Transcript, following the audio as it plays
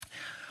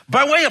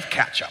By way of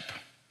catch-up,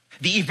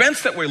 the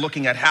events that we're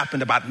looking at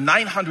happened about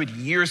 900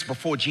 years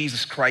before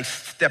Jesus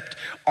Christ stepped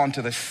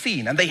onto the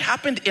scene. And they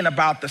happened in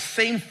about the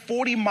same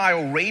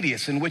 40-mile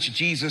radius in which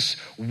Jesus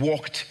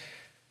walked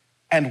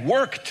and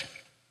worked.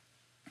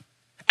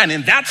 And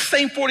in that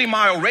same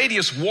 40-mile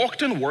radius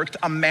walked and worked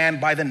a man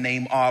by the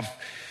name of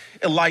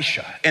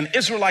Elisha, an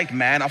Israelite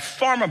man, a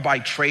farmer by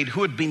trade,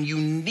 who had been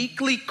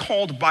uniquely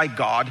called by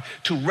God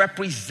to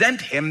represent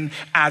him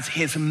as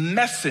his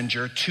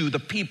messenger to the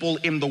people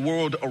in the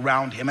world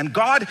around him. And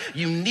God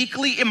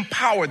uniquely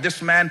empowered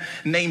this man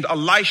named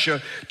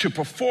Elisha to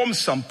perform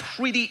some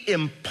pretty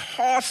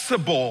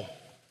impossible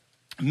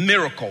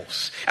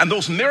miracles. And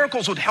those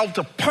miracles would help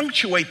to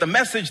punctuate the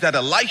message that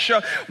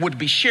Elisha would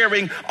be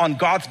sharing on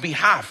God's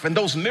behalf. And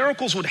those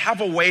miracles would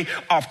have a way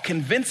of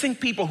convincing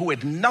people who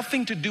had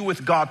nothing to do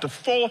with God to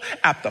fall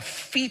at the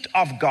feet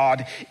of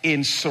God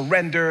in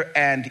surrender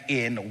and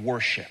in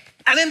worship.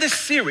 And in this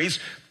series,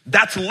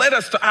 that's led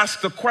us to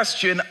ask the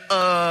question,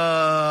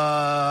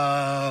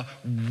 why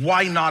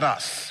not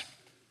us?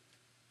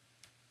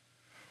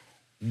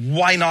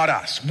 Why not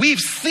us? We've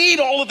seen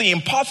all of the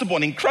impossible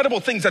and incredible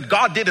things that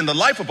God did in the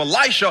life of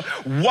Elisha.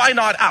 Why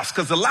not us?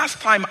 Because the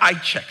last time I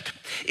checked,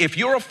 if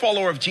you're a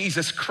follower of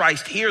Jesus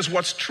Christ, here's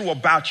what's true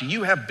about you.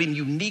 You have been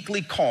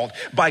uniquely called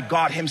by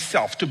God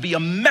himself to be a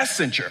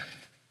messenger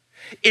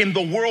in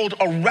the world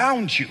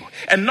around you.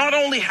 And not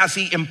only has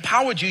he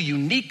empowered you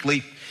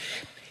uniquely,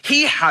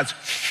 he has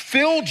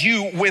filled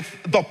you with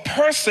the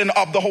person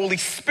of the Holy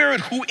Spirit,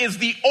 who is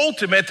the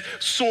ultimate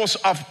source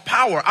of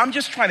power. I'm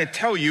just trying to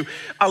tell you,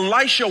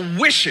 Elisha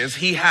wishes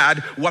he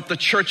had what the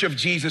Church of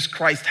Jesus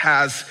Christ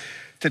has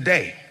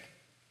today.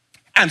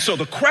 And so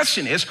the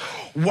question is,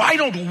 why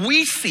don't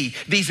we see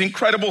these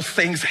incredible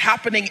things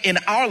happening in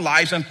our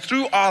lives and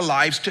through our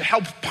lives to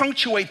help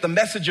punctuate the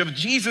message of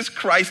Jesus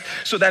Christ,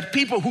 so that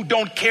people who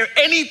don't care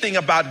anything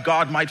about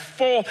God might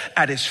fall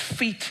at his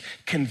feet,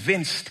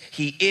 convinced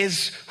he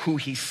is who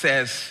he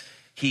says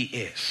he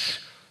is?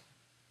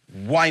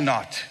 Why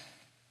not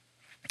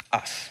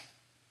us?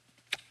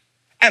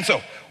 And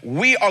so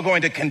we are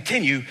going to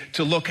continue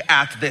to look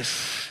at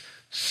this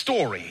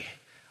story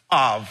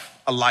of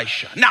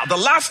Elisha. Now, the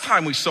last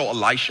time we saw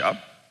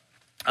Elisha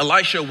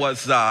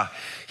was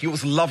he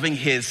was loving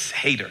his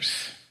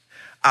haters.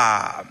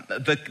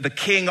 The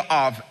king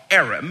of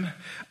Aram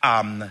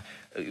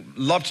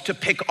loved to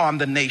pick on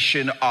the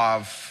nation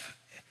of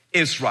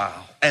Israel.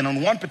 And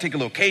on one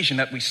particular occasion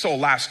that we saw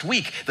last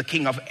week, the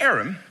king of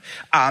Aram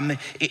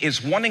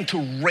is wanting to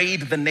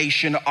raid the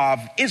nation of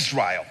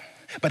Israel.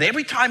 But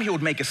every time he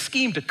would make a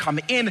scheme to come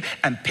in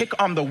and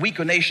pick on the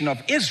weaker nation of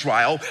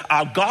Israel,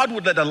 God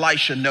would let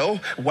Elisha know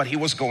what he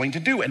was going to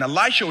do. And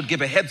Elisha would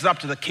give a heads up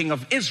to the king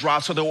of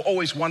Israel, so they were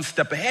always one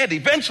step ahead.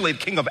 Eventually, the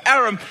king of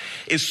Aram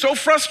is so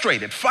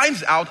frustrated,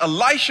 finds out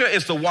Elisha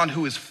is the one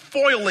who is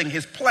foiling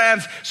his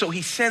plans, so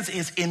he sends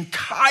his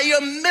entire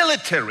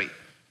military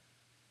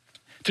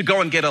to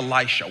go and get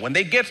Elisha. When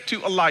they get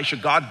to Elisha,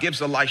 God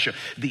gives Elisha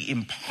the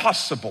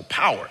impossible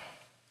power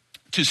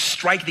to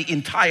strike the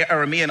entire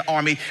Aramean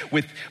army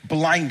with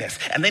blindness.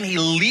 And then he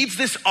leads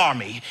this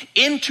army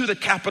into the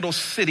capital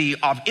city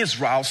of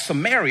Israel,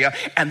 Samaria,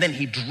 and then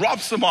he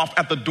drops them off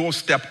at the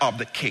doorstep of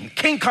the king.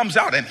 King comes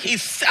out and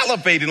he's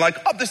salivating like,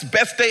 oh, this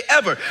best day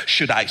ever.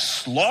 Should I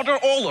slaughter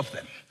all of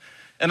them?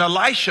 And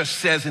Elisha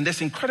says in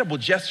this incredible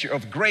gesture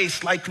of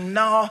grace, like,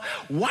 no,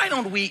 why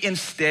don't we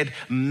instead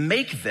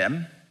make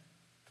them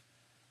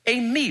a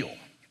meal?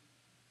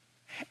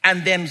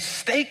 And then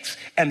steaks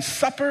and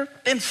supper,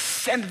 then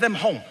send them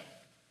home.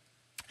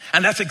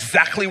 And that's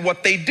exactly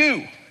what they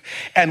do.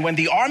 And when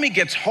the army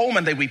gets home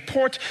and they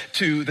report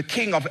to the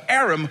king of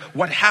Aram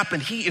what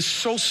happened, he is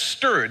so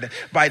stirred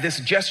by this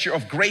gesture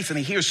of grace, and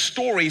he hears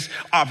stories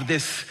of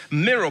this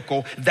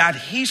miracle, that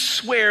he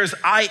swears,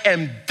 I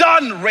am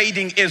done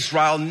raiding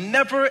Israel.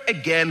 Never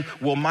again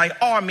will my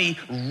army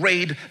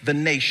raid the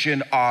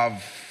nation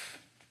of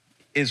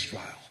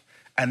Israel.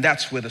 And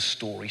that's where the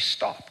story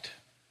stopped,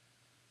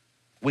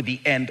 with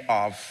the end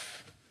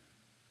of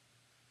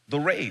the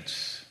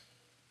raids.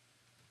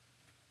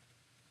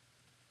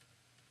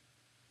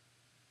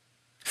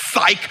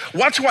 Psych,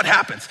 watch what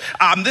happens.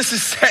 This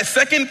is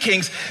 2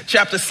 Kings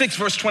chapter 6,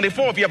 verse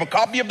 24. If you have a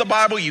copy of the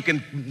Bible, you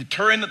can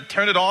turn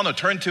it on or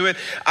turn to it.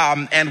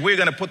 And we're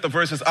going to put the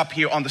verses up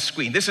here on the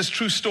screen. This is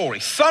true story.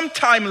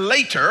 Sometime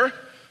later,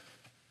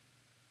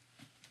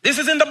 this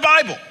is in the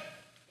Bible,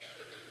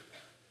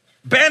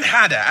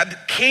 Ben-Hadad,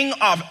 king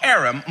of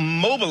Aram,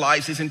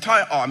 mobilized his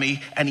entire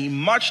army, and he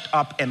marched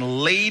up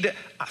and laid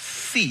a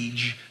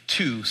siege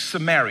to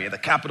Samaria, the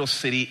capital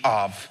city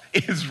of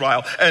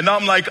Israel. And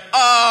I'm like,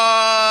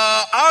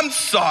 I'm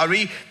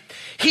sorry.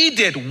 He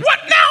did what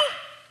now?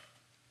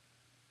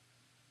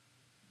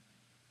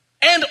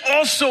 And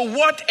also,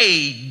 what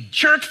a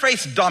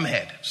jerk-faced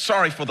dumbhead.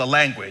 Sorry for the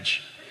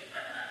language.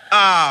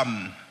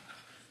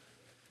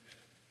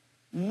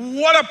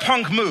 What a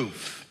punk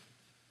move.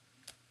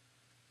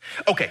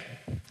 Okay,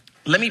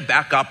 Let me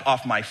back up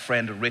off my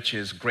friend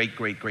Rich's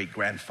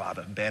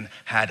great-great-great-grandfather, Ben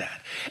Hadad,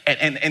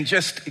 and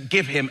just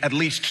give him at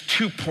least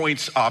 2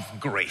 points of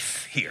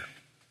grace here.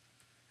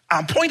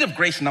 Point of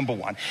grace number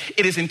one,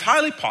 it is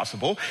entirely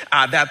possible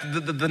that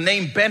the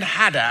name Ben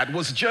Hadad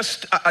was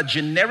just a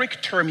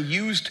generic term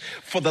used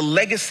for the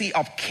legacy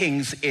of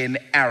kings in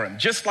Aram,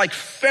 just like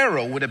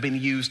Pharaoh would have been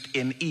used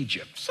in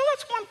Egypt. So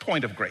that's one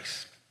point of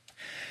grace.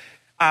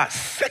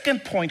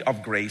 Second point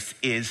of grace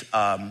is,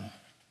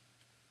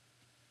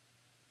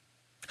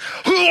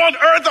 who on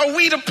earth are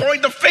we to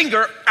point the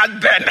finger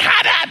at Ben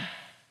Hadad?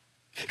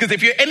 Because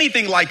if you're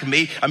anything like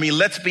me,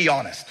 let's be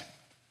honest.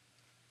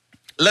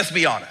 Let's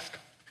be honest.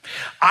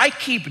 I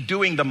keep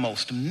doing the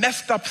most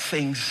messed up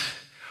things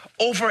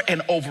over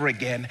and over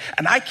again,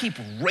 and I keep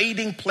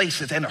raiding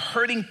places and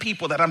hurting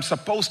people that I'm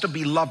supposed to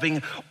be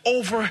loving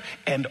over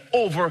and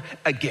over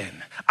again.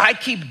 I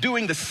keep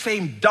doing the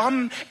same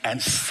dumb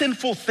and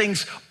sinful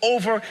things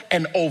over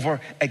and over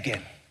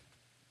again.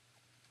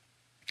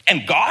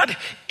 And God,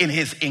 in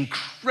his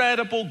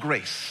incredible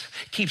grace,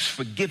 keeps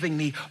forgiving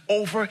me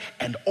over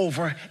and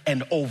over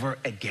and over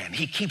again.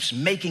 He keeps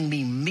making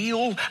me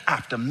meal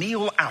after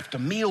meal after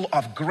meal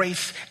of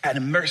grace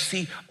and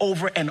mercy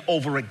over and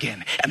over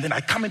again. And then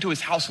I come into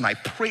his house and I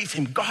praise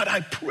him. God,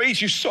 I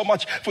praise you so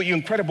much for your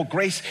incredible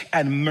grace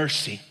and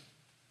mercy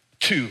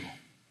to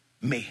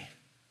me.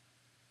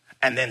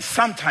 And then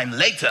sometime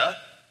later,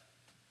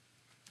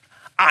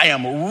 I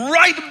am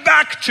right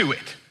back to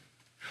it.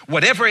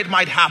 Whatever it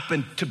might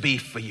happen to be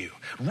for you.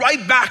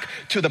 Right back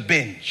to the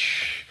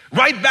binge.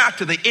 Right back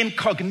to the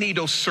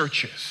incognito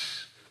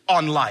searches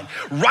online.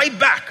 Right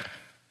back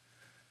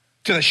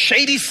to the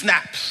shady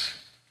snaps.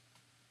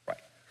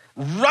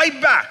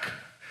 Right back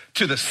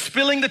to the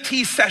spilling the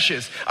tea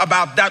sessions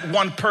about that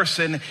one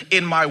person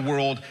in my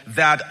world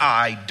that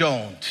I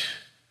don't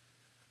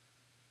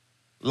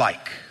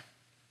like.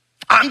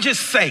 I'm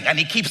just saying, and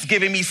he keeps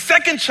giving me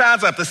second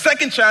chance after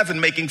second chance and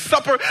making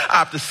supper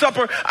after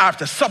supper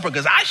after supper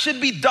because I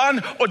should be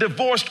done or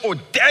divorced or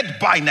dead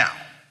by now.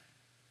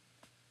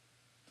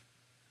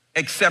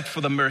 Except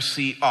for the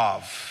mercy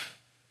of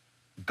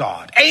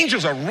God.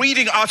 Angels are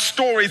reading our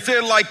stories.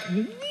 They're like,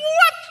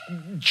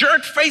 what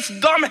jerk-faced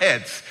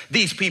dumbheads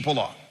these people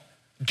are.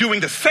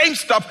 Doing the same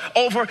stuff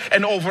over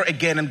and over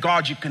again. And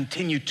God, you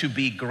continue to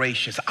be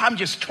gracious. I'm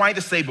just trying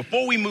to say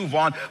before we move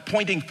on,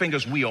 pointing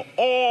fingers, we are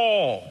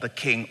all the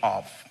king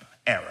of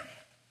Aram.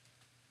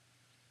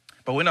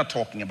 But we're not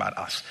talking about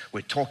us. We're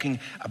talking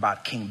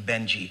about King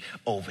Benji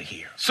over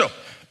here. So,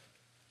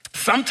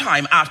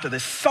 sometime after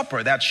this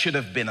supper, that should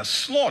have been a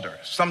slaughter.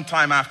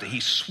 Sometime after he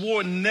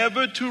swore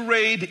never to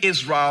raid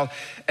Israel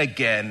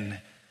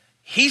again,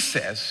 he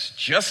says,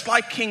 just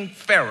like King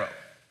Pharaoh,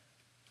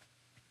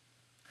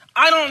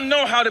 I don't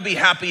know how to be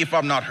happy if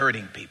I'm not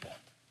hurting people.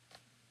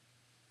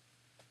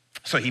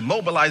 So he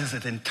mobilizes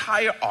his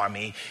entire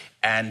army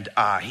and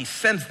he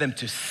sends them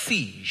to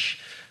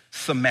siege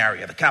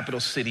Samaria, the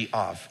capital city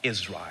of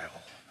Israel,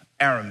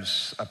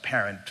 Aram's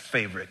apparent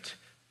favorite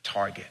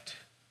target.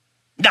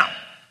 Now,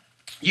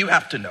 you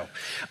have to know,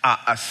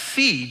 a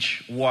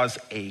siege was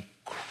a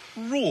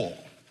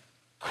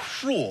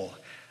cruel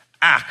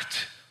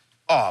act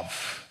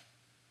of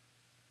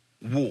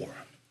war.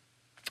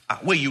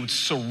 Where you would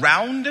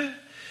surround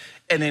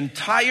an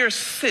entire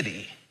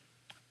city,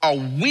 a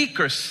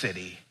weaker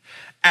city,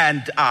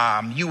 and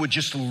you would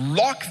just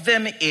lock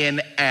them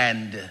in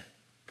and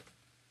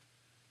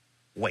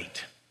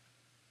wait.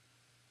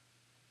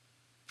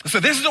 So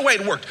this is the way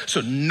it worked.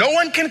 So no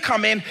one can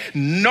come in,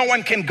 no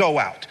one can go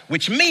out,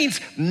 which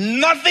means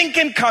nothing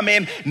can come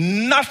in,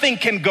 nothing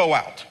can go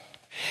out.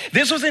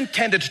 This was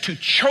intended to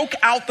choke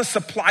out the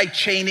supply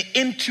chain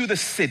into the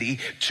city,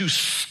 to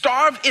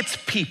starve its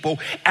people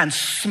and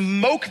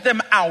smoke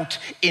them out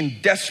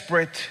in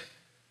desperate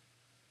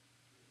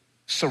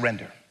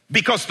surrender.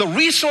 Because the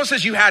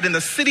resources you had in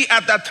the city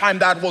at that time,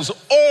 that was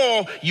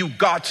all you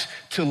got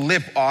to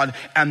live on,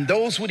 and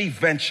those would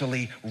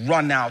eventually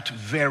run out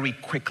very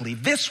quickly.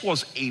 This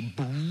was a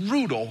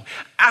brutal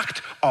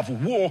act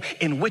of war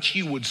in which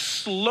you would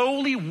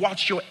slowly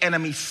watch your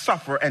enemy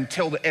suffer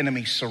until the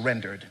enemy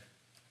surrendered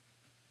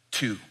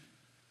to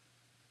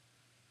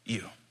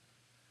you.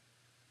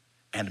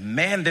 And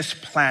man, this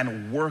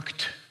plan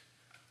worked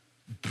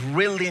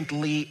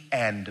brilliantly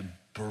and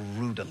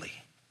brutally.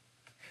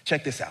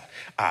 Check this out.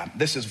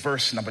 This is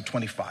verse number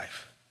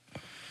 25.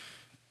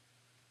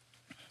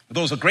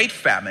 There was a great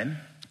famine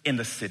in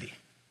the city.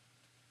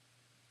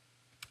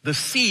 The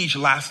siege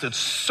lasted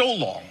so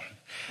long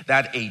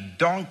that a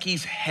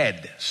donkey's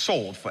head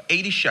sold for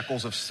 80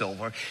 shekels of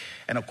silver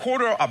and a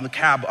quarter of the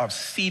cab of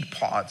seed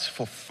pods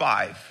for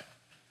 5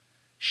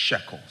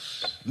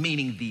 shekels,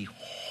 meaning the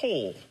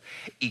whole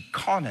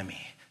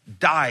economy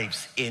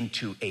dives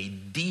into a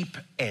deep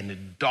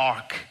and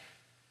dark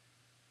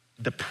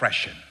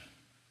depression.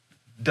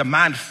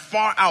 Demand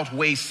far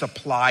outweighs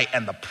supply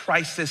and the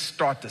prices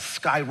start to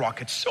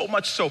skyrocket, so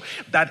much so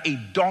that a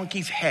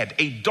donkey's head,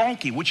 a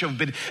donkey which have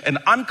been an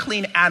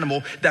unclean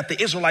animal that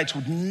the Israelites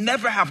would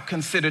never have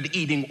considered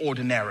eating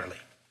ordinarily.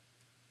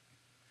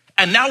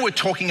 And now we're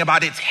talking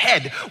about its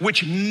head,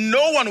 which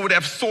no one would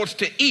have thought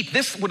to eat.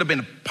 This would have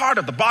been part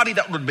of the body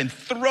that would have been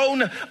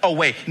thrown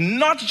away.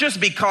 Not just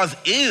because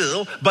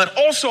ill, but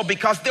also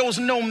because there was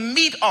no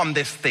meat on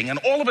this thing. And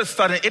all of a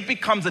sudden, it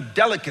becomes a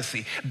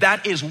delicacy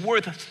that is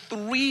worth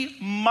 3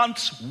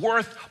 months'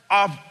 worth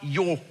of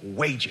your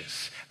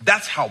wages.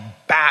 That's how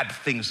bad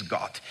things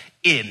got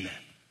in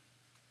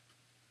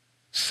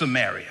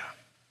Samaria.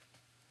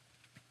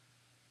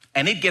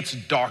 And it gets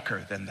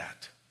darker than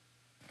that.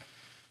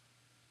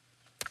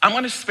 I'm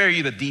going to spare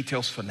you the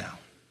details for now,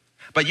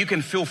 but you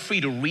can feel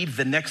free to read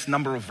the next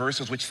number of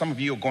verses, which some of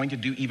you are going to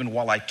do even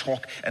while I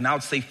talk, and I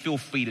would say feel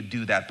free to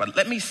do that. But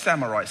let me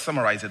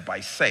summarize it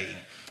by saying,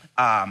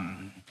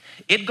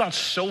 it got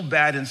so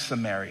bad in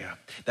Samaria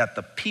that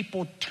the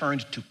people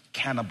turned to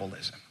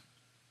cannibalism.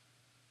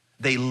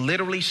 They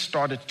literally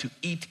started to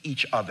eat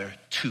each other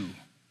to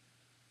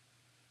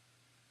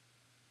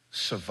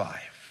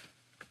survive.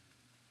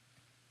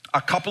 A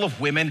couple of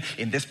women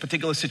in this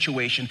particular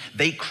situation,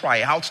 they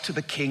cry out to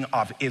the king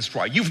of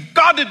Israel, "You've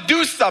got to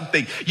do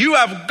something. You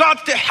have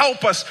got to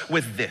help us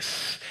with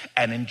this."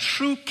 And in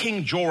true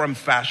King Joram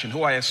fashion,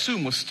 who I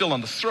assume was still on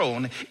the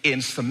throne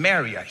in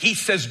Samaria, he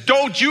says,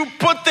 "Don't you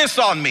put this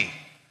on me."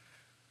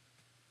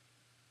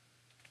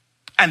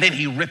 And then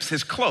he rips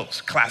his clothes.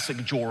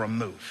 Classic Joram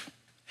move.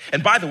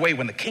 And by the way,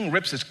 when the king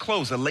rips his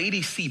clothes, the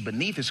ladies see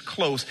beneath his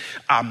clothes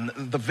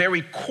the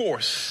very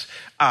coarse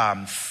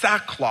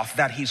sackcloth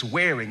that he's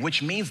wearing,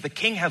 which means the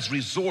king has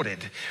resorted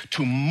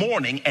to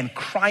mourning and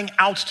crying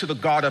out to the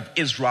God of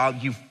Israel,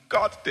 "You've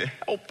got to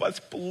help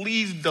us.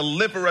 Please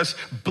deliver us.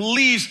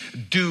 Please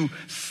do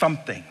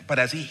something." But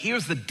as he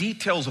hears the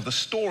details of the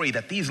story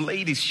that these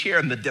ladies share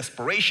and the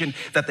desperation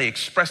that they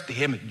express to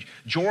him,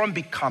 Joram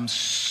becomes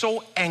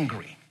so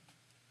angry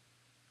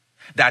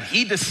that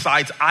he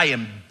decides, "I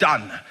am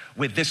done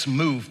with this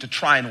move to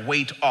try and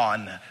wait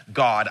on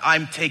God.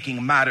 I'm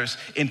taking matters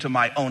into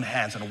my own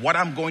hands. And what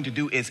I'm going to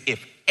do is,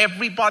 if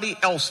everybody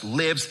else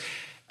lives,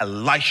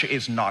 Elisha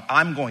is not.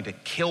 I'm going to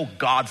kill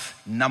God's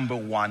number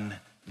one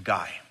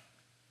guy.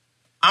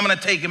 I'm going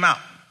to take him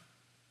out."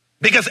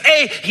 Because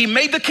A, he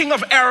made the king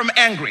of Aram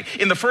angry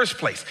in the first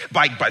place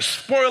by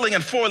spoiling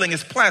and foiling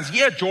his plans.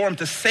 Yeah, Joram,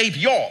 to save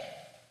y'all.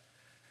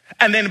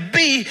 And then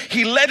B,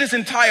 he led his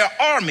entire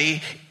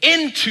army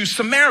into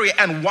Samaria.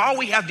 And while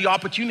we had the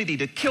opportunity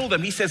to kill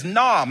them, he says,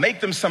 "Nah,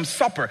 make them some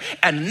supper."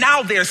 And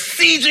now they're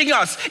sieging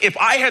us. If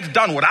I had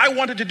done what I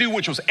wanted to do,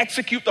 which was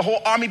execute the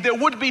whole army, there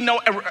would be no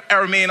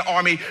Aramean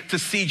army to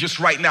siege us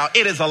right now.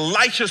 It is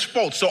Elisha's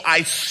fault. So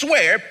I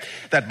swear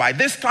that by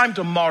this time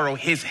tomorrow,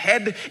 his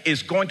head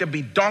is going to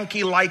be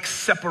donkey-like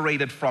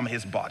separated from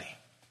his body.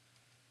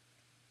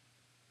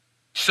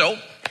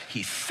 So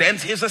he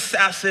sends his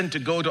assassin to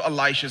go to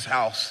Elisha's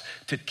house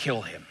to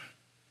kill him,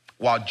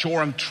 while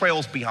Joram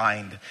trails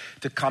behind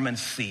to come and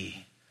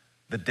see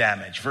the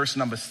damage. Verse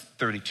number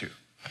 32.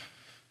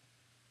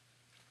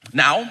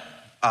 Now,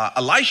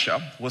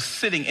 Elisha was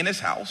sitting in his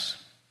house,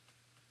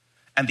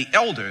 and the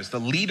elders, the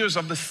leaders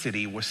of the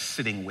city, were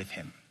sitting with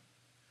him.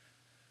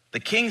 The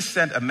king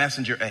sent a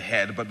messenger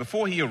ahead, but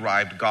before he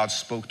arrived, God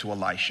spoke to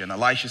Elisha. And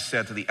Elisha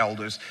said to the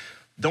elders,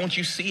 "Don't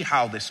you see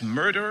how this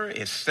murderer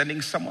is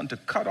sending someone to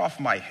cut off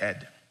my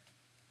head?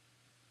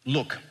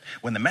 Look,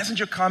 when the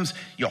messenger comes,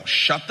 y'all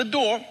shut the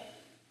door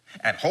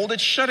and hold it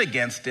shut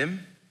against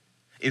him.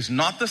 Is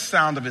not the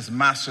sound of his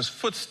master's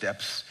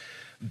footsteps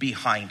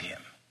behind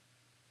him?"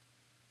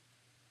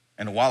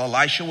 And while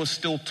Elisha was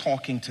still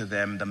talking to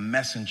them, the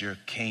messenger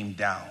came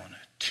down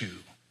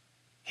to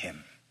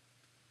him.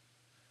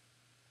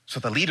 So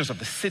the leaders of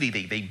the city,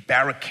 they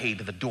barricade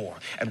the door.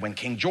 And when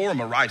King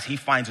Joram arrives, he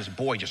finds his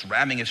boy just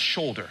ramming his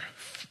shoulder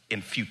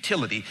in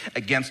futility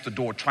against the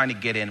door, trying to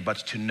get in,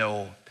 but to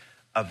no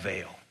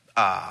avail.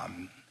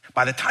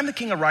 By the time the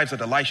king arrives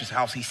at Elisha's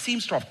house, he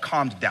seems to have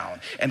calmed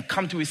down and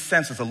come to his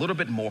senses a little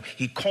bit more.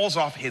 He calls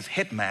off his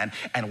hitman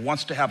and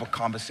wants to have a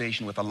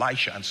conversation with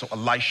Elisha. And so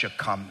Elisha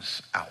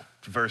comes out.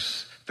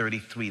 Verse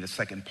 33, the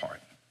second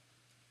part.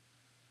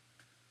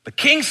 The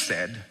king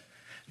said,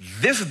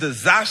 "This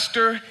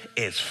disaster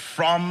is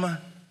from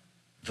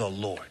the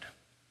Lord.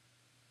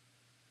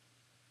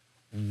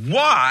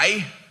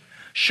 Why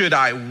should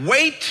I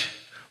wait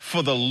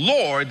for the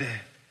Lord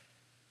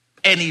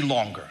any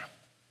longer?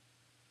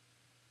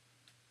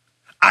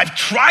 I've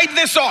tried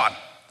this on,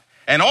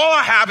 and all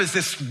I have is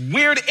this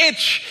weird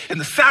itch,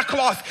 and the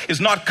sackcloth is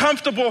not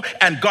comfortable,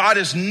 and God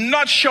is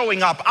not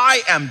showing up.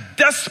 I am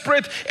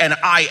desperate, and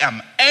I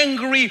am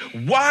angry.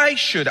 Why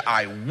should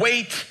I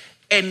wait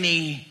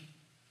any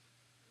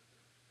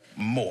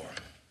more?"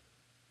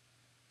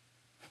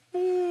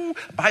 Ooh.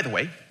 By the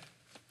way,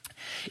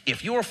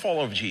 if you're a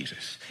follower of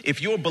Jesus, if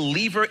you're a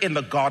believer in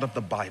the God of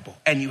the Bible,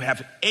 and you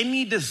have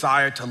any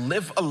desire to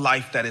live a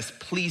life that is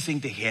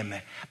pleasing to him,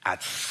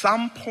 at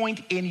some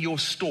point in your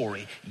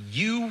story,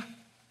 you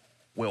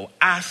will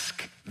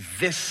ask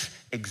this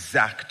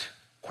exact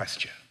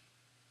question.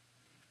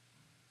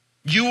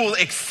 You will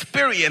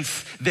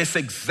experience this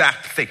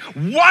exact thing.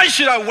 Why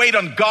should I wait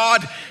on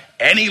God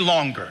any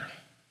longer?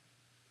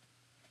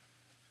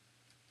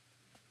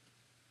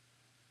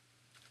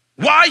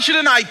 Why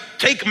shouldn't I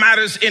take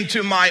matters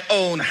into my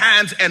own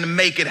hands and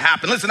make it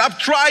happen? Listen, I've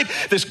tried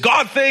this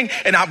God thing,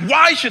 and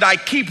why should I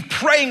keep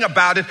praying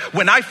about it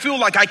when I feel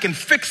like I can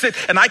fix it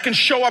and I can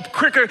show up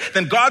quicker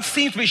than God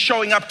seems to be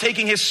showing up,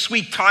 taking his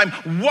sweet time?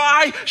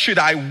 Why should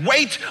I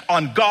wait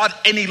on God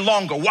any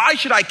longer? Why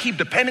should I keep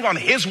depending on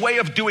his way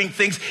of doing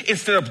things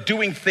instead of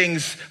doing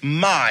things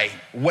my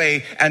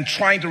way and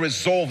trying to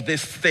resolve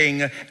this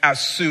thing as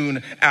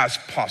soon as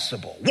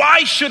possible?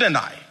 Why shouldn't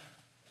I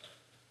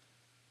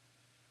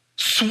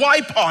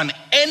swipe on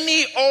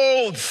any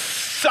old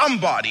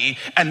somebody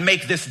and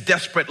make this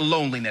desperate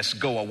loneliness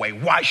go away?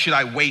 Why should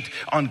I wait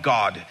on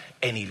God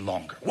any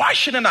longer? Why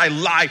shouldn't I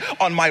lie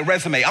on my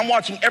resume? I'm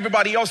watching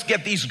everybody else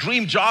get these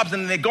dream jobs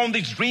and they go on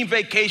these dream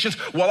vacations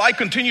while I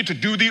continue to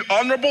do the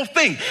honorable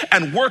thing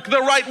and work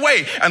the right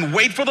way and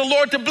wait for the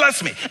Lord to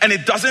bless me. And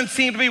it doesn't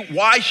seem to be,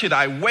 why should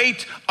I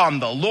wait on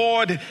the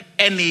Lord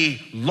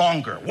any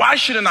longer? Why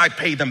shouldn't I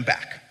pay them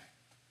back?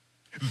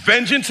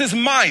 Vengeance is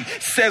mine,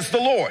 says the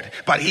Lord,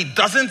 but he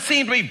doesn't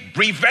seem to be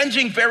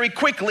revenging very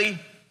quickly.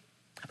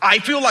 I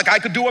feel like I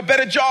could do a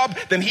better job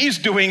than he's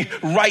doing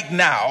right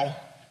now.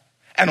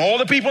 And all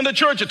the people in the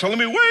church are telling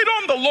me, wait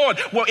on the Lord.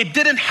 Well, it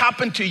didn't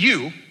happen to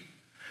you,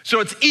 so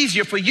it's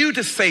easier for you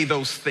to say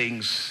those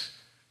things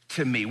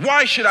to me.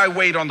 Why should I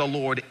wait on the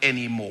Lord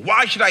anymore?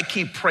 Why should I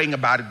keep praying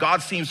about it?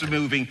 God seems to be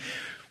moving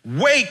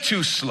way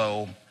too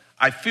slow.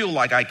 I feel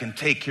like I can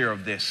take care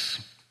of this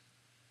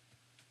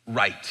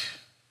right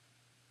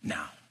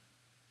now.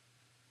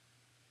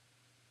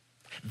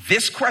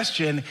 This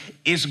question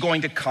is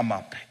going to come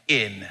up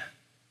in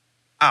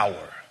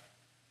our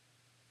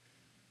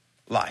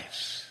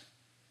lives.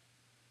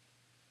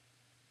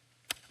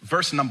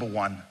 Verse number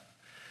 1,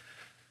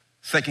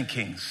 2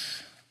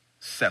 Kings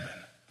 7.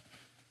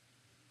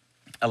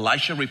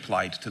 Elisha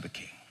replied to the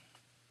king,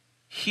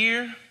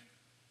 hear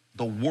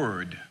the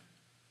word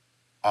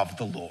of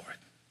the Lord.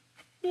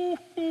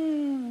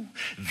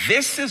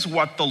 This is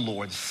what the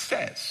Lord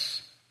says.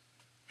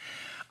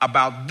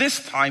 About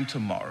this time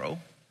tomorrow,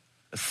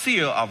 a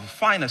seah of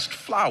finest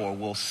flour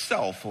will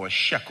sell for a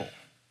shekel,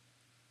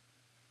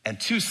 and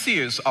 2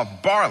 seahs of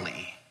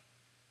barley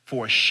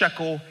for a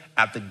shekel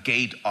at the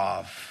gate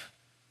of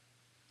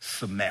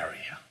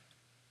Samaria.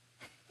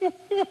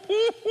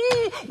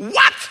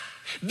 What?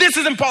 This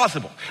is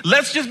impossible.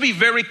 Let's just be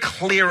very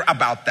clear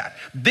about that.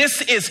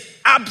 This is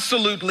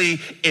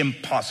absolutely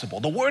impossible.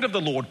 The word of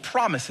the Lord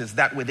promises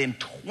that within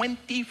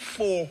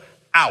 24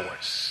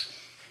 hours,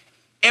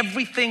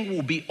 everything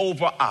will be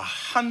over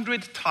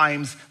 100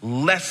 times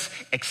less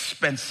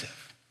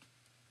expensive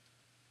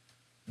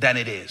than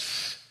it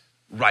is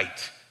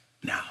right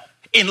now.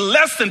 In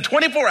less than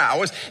 24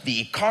 hours, the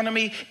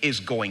economy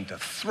is going to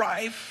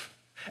thrive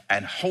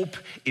and hope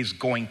is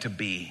going to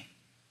be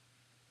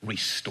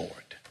restored.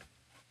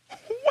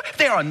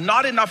 There are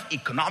not enough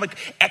economic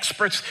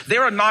experts.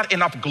 There are not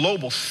enough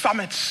global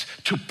summits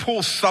to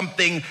pull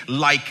something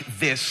like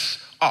this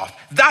off.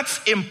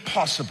 That's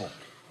impossible.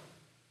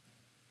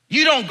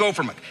 You don't go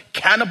from a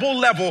cannibal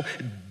level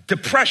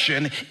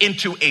depression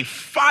into a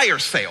fire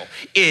sale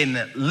in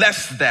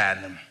less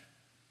than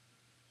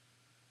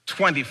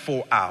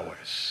 24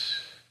 hours.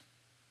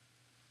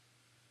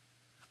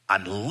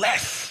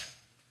 Unless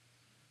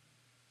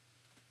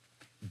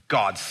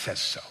God says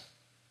so.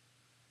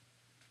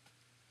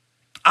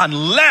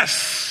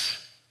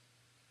 Unless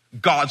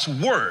God's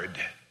word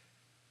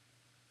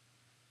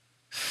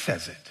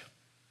says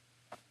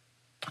it.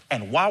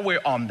 And while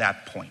we're on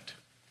that point,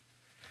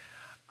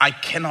 I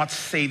cannot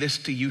say this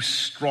to you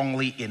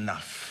strongly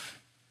enough.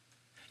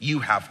 You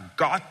have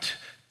got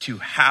to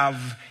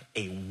have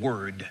a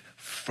word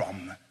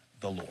from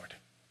the Lord.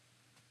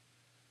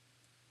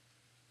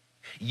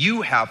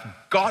 You have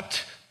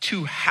got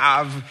to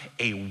have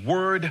a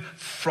word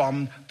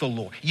from the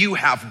Lord. You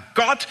have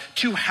got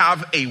to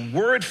have a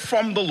word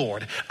from the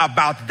Lord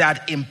about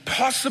that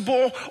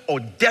impossible or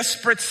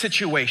desperate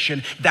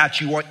situation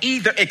that you are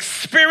either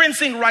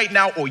experiencing right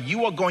now or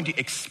you are going to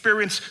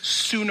experience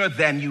sooner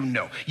than you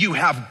know. You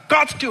have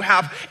got to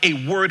have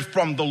a word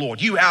from the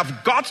Lord. You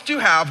have got to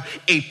have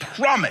a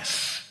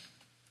promise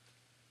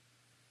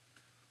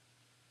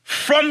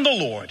from the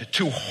Lord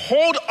to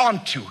hold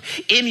on to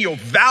in your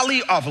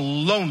valley of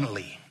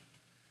lonely,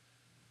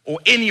 or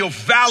in your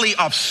valley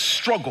of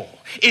struggle,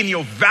 in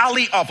your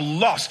valley of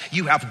loss.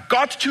 You have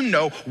got to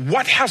know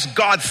what has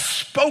God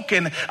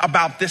spoken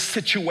about this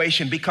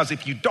situation, because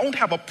if you don't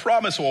have a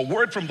promise or a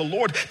word from the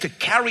Lord to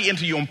carry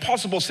into your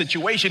impossible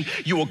situation,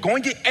 you are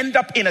going to end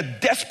up in a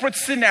desperate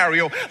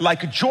scenario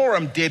like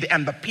Joram did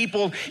and the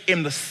people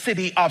in the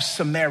city of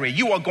Samaria.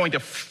 You are going to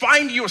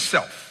find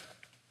yourself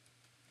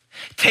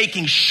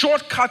taking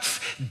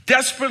shortcuts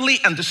desperately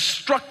and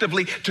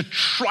destructively to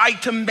try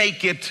to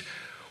make it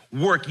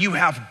work. You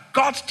have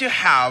got to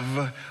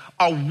have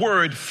a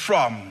word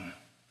from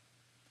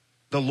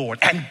the Lord.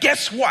 And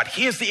guess what?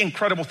 Here's the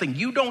incredible thing.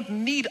 You don't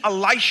need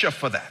Elisha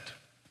for that.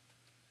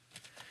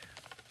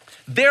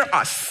 There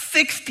are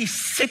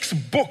 66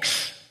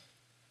 books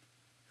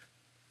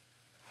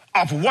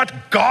of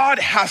what God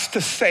has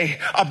to say,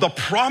 of the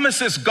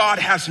promises God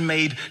has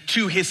made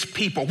to his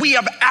people. We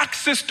have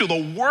access to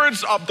the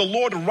words of the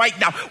Lord right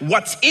now.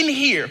 What's in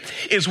here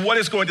is what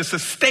is going to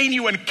sustain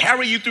you and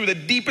carry you through the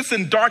deepest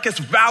and darkest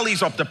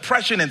valleys of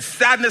depression and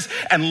sadness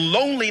and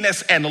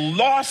loneliness and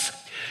loss.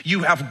 You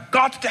have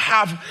got to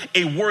have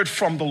a word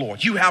from the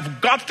Lord. You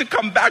have got to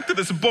come back to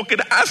this book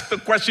and ask the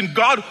question,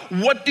 God,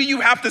 what do you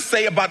have to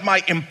say about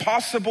my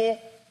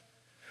impossible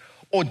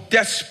or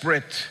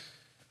desperate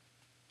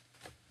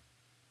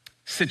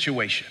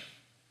situation?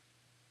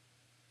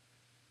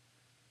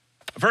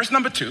 Verse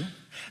number 2,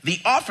 the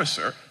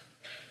officer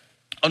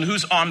on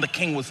whose arm the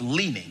king was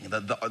leaning,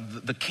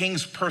 the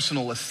king's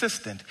personal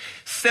assistant,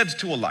 said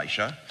to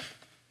Elisha,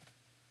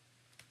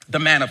 the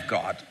man of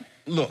God,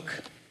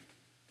 look,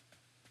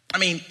 I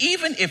mean,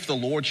 even if the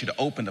Lord should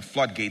open the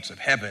floodgates of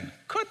heaven,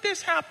 could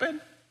this happen?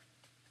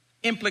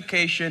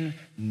 Implication,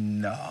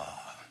 no.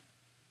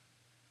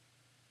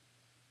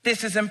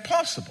 This is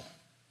impossible.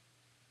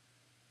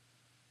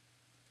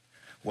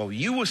 Well,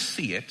 you will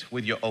see it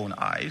with your own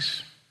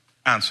eyes,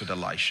 answered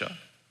Elisha,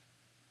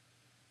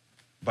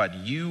 but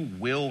you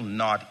will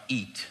not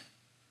eat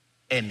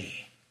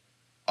any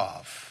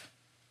of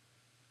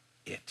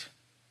it.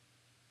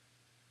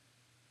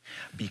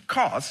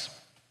 Because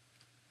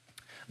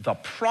the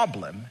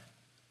problem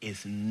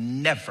is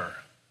never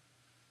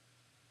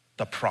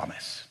the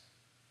promise.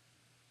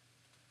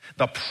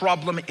 The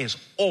problem is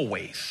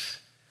always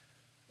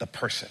the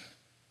person.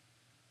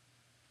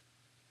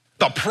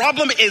 The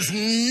problem is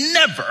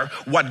never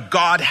what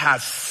God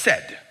has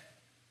said.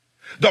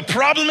 The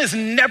problem is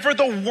never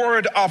the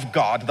word of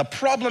God. The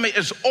problem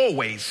is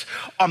always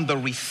on the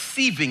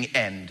receiving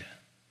end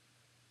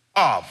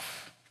of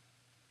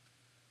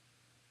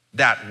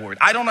that word.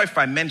 I don't know if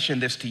I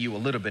mentioned this to you a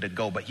little bit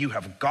ago, but you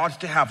have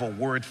got to have a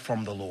word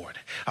from the Lord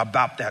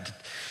about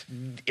that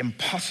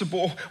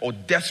impossible or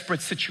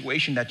desperate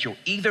situation that you're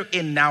either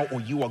in now or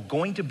you are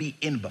going to be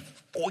in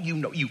before you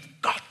know. You've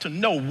got to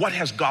know what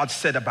has God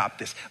said about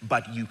this.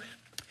 But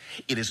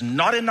it is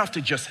not enough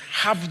to just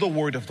have the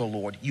word of the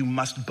Lord. You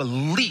must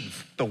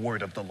believe the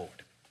word of the Lord.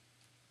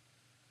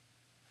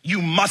 You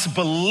must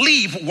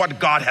believe what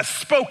God has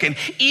spoken,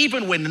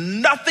 even when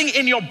nothing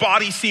in your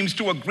body seems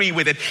to agree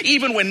with it,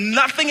 even when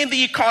nothing in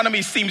the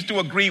economy seems to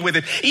agree with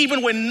it,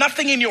 even when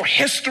nothing in your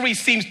history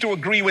seems to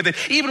agree with it,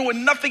 even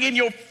when nothing in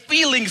your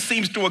feelings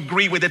seems to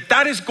agree with it.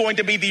 That is going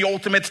to be the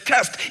ultimate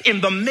test.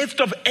 In the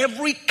midst of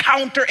every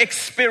counter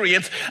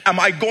experience, am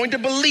I going to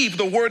believe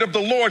the word of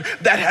the Lord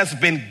that has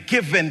been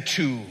given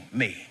to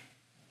me?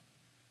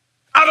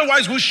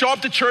 Otherwise, we'll show up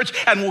to church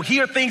and we'll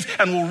hear things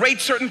and we'll rate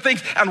certain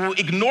things and we'll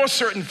ignore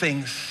certain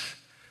things.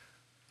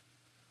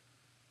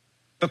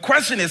 The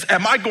question is,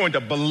 am I going to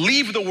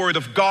believe the word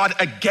of God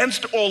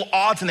against all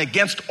odds and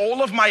against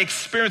all of my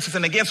experiences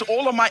and against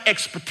all of my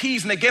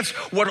expertise and against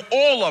what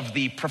all of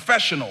the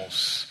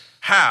professionals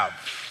have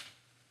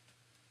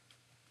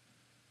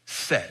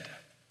said?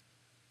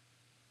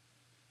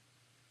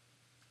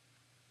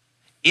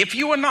 If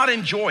you are not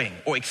enjoying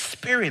or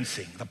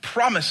experiencing the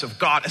promise of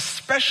God,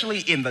 especially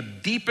in the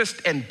deepest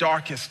and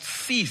darkest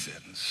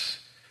seasons,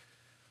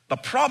 the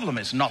problem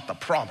is not the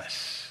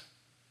promise.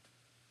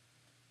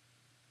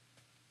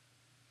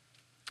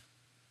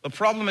 The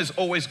problem is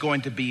always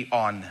going to be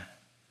on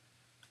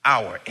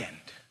our end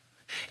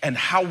and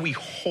how we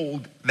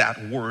hold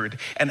that word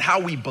and how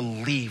we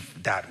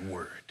believe that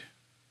word.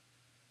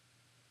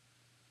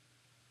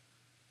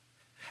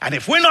 And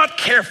if we're not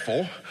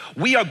careful,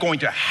 we are going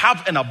to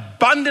have an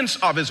abundance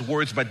of his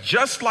words, but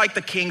just like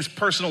the king's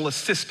personal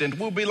assistant,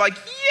 we'll be like,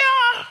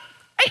 yeah,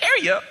 I hear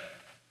you.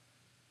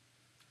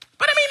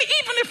 But I mean,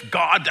 even if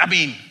God,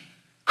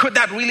 could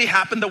that really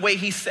happen the way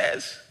he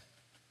says?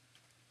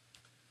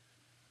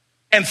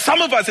 And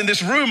some of us in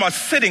this room are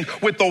sitting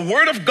with the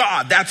word of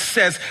God that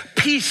says,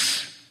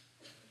 peace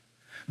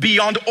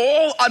beyond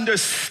all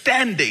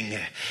understanding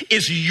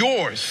is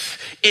yours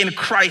in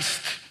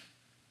Christ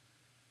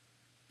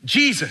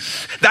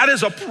Jesus. That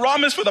is a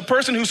promise for the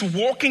person who's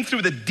walking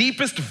through the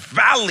deepest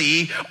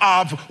valley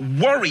of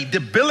worry,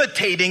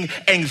 debilitating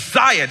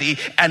anxiety,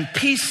 and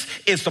peace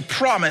is the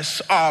promise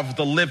of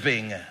the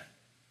living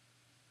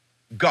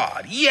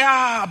God.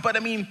 Yeah, but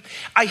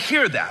I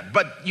hear that.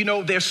 But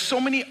there's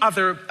so many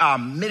other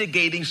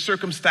mitigating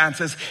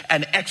circumstances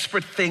and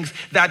expert things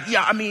that,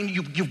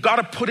 you've got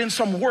to put in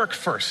some work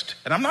first.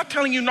 And I'm not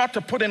telling you not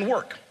to put in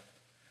work,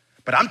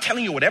 but I'm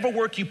telling you whatever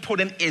work you put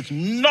in is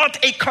not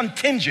a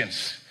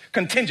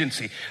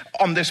contingency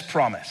on this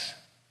promise.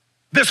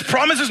 This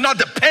promise is not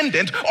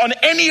dependent on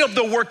any of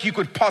the work you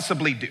could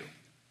possibly do.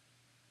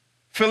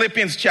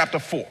 Philippians chapter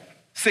 4,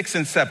 6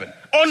 and 7.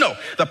 Oh no,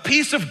 the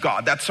peace of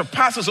God that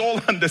surpasses all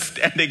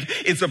understanding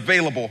is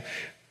available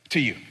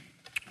to you.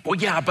 Well,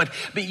 yeah, but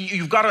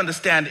you've got to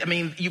understand,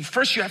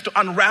 first you have to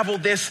unravel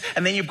this,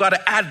 and then you've got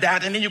to add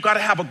that, and then you've got to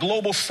have a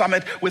global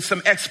summit with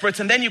some experts,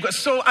 and then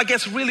so I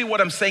guess really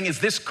what I'm saying is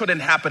this couldn't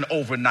happen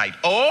overnight.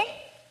 Oh?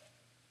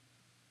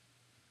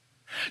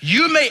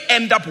 You may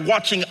end up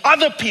watching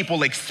other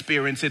people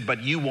experience it,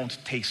 but you won't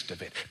taste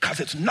of it. Because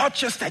it's not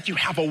just that you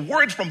have a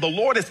word from the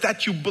Lord, it's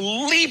that you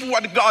believe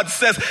what God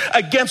says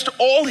against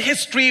all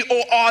history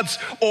or odds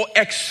or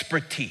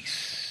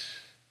expertise.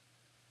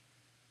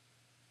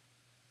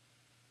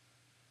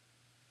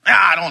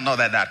 I don't know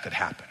that could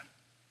happen.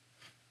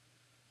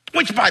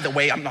 Which, by the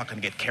way, I'm not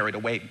going to get carried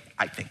away,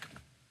 I think.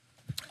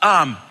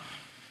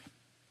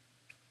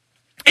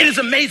 It is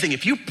amazing.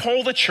 If you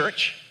poll the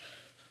church,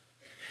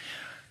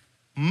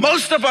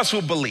 most of us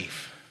will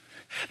believe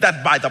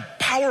that by the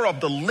power of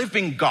the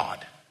living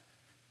God,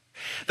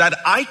 that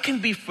I can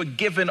be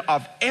forgiven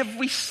of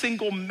every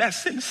single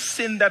mess and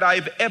sin that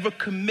I've ever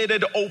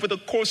committed over the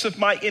course of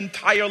my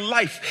entire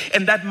life,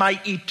 and that my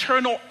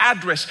eternal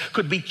address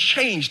could be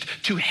changed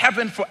to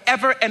heaven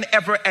forever and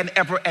ever and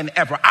ever and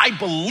ever. I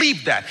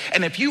believe that.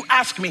 And if you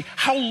ask me,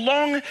 how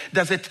long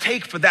does it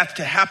take for that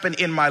to happen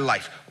in my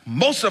life?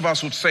 Most of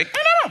us would say, I don't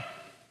know.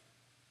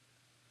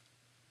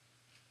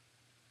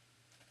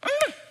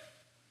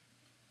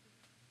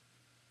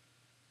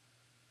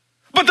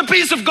 But the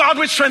peace of God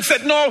which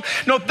transcends, no,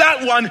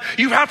 that one,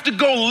 you have to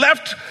go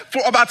left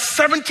for about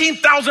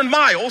 17,000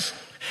 miles,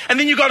 and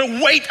then you got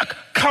to wait.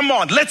 Come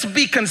on, let's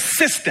be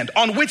consistent.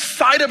 On which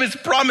side of his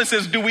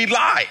promises do we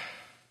lie?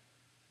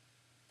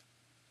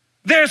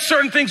 There are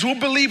certain things we'll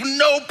believe,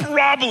 no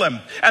problem.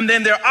 And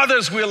then there are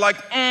others we're like,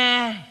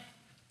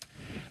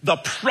 The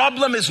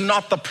problem is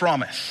not the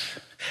promise.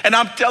 And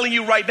I'm telling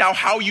you right now,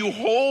 how you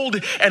hold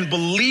and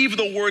believe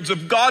the words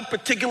of God,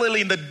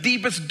 particularly in the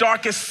deepest,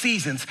 darkest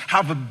seasons,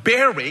 have a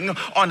bearing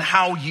on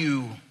how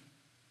you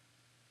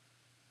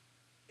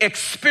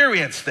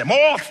experience them.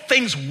 All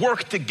things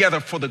work together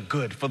for the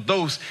good, for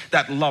those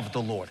that love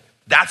the Lord.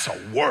 That's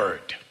a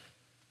word.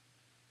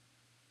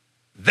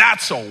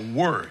 That's a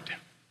word.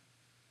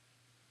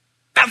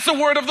 That's the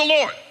word of the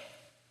Lord.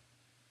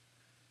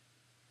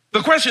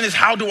 The question is,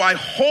 how do I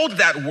hold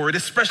that word,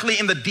 especially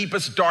in the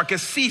deepest,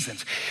 darkest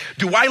seasons?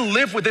 Do I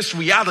live with this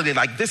reality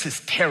like this is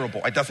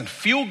terrible? It doesn't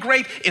feel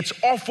great. It's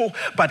awful.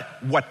 But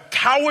what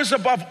towers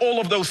above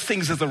all of those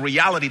things is the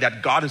reality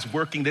that God is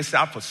working this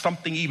out for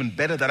something even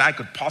better that I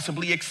could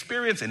possibly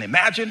experience and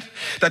imagine.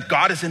 That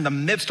God is in the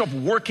midst of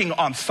working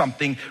on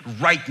something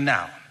right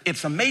now.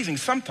 It's amazing.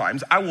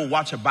 Sometimes I will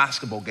watch a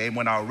basketball game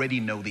when I already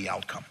know the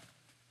outcome.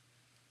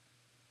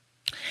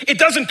 It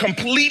doesn't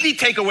completely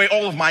take away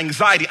all of my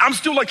anxiety. I'm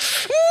still like,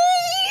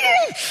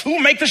 ooh,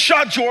 make the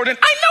shot, Jordan.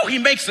 I know he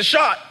makes the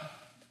shot.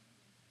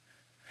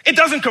 It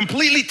doesn't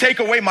completely take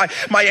away my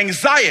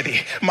anxiety,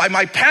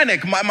 my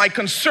panic, my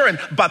concern.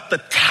 But the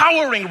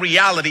towering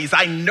reality is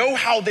I know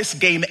how this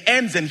game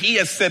ends, and he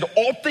has said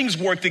all things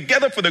work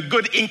together for the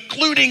good,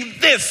 including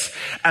this.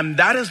 And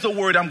that is the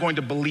word I'm going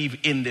to believe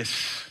in this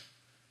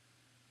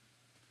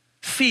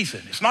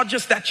season. It's not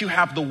just that you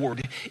have the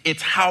word,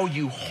 it's how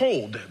you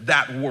hold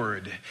that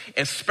word,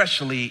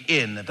 especially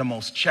in the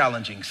most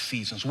challenging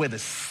seasons. Where the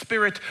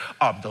Spirit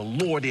of the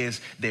Lord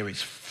is, there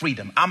is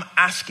freedom. I'm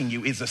asking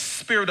you, is the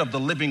Spirit of the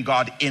living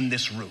God in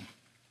this room?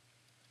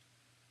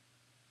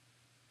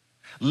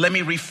 Let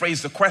me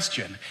rephrase the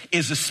question.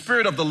 Is the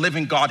Spirit of the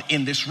living God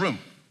in this room?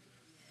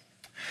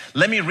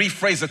 Let me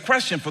rephrase the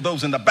question for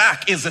those in the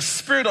back. Is the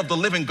Spirit of the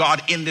living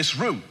God in this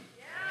room?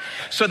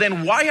 So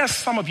then why are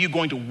some of you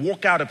going to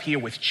walk out of here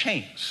with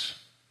chains?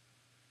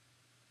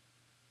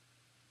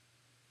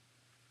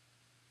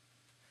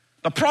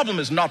 The problem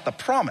is not the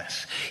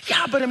promise.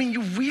 Yeah, but I mean,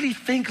 you really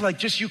think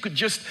like he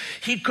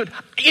could,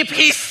 if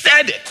he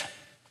said it.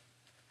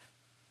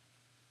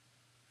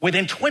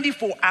 Within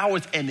 24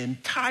 hours, an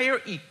entire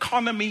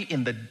economy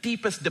in the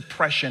deepest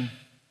depression.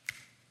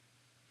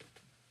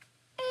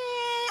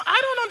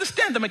 I don't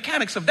understand the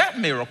mechanics of that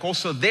miracle,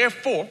 so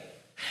therefore,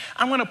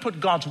 I'm going to put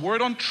God's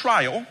word on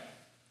trial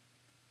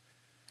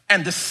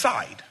and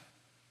decide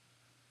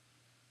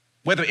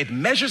whether it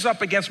measures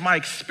up against my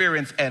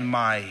experience and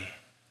my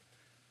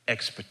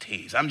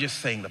expertise. I'm just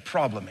saying the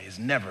problem is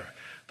never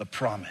the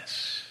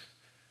promise.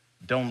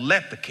 Don't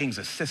let the king's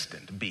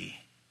assistant be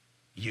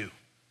you.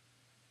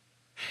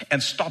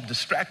 And stop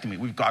distracting me.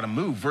 We've got to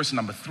move. Verse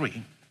number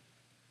 3.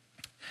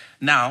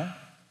 Now,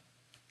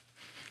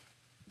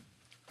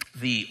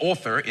 the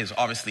author is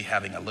obviously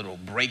having a little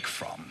break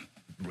from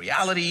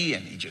reality,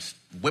 and he just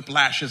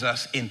whiplashes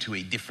us into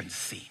a different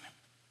scene.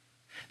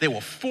 There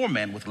were 4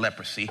 men with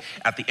leprosy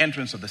at the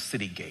entrance of the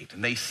city gate,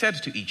 and they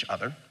said to each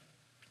other,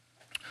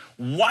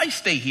 "Why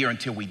stay here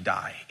until we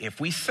die? If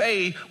we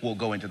say we'll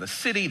go into the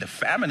city, the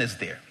famine is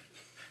there,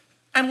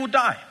 and we'll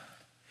die.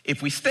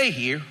 If we stay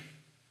here,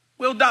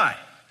 we'll die.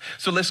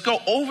 So let's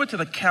go over to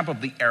the camp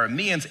of the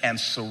Arameans and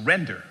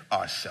surrender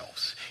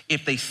ourselves.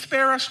 If they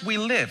spare us, we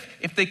live.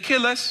 If they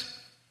kill us,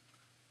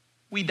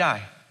 we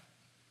die."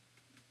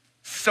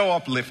 So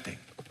uplifting.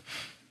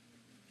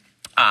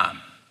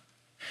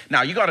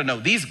 Now, you got to know,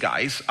 these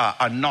guys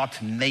are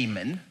not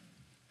Naaman.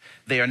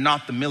 They are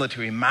not the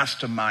military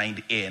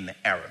mastermind in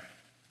Aram.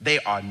 They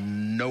are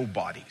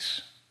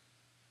nobodies.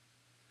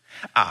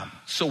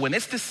 So when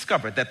it's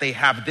discovered that they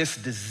have this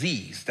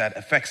disease that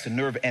affects the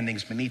nerve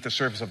endings beneath the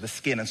surface of the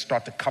skin and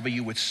start to cover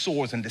you with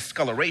sores and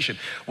discoloration,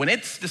 when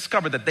it's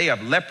discovered that they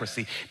have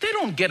leprosy, they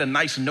don't get a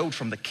nice note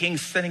from the king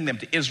sending them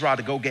to Israel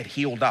to go get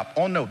healed up.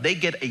 Oh no, they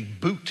get a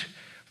boot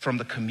from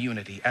the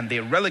community and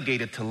they're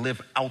relegated to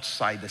live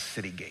outside the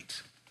city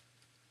gates.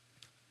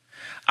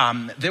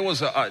 There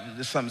was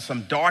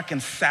some dark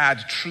and sad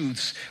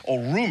truths or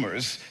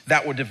rumors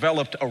that were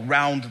developed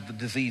around the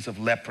disease of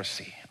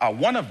leprosy.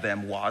 One of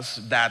them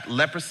was that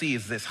leprosy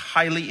is this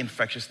highly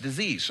infectious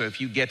disease. So if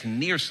you get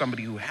near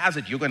somebody who has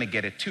it, you're going to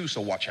get it too,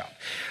 so watch out.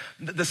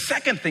 The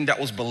second thing that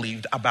was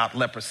believed about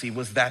leprosy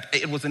was that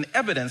it was an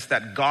evidence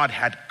that God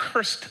had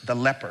cursed the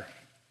leper.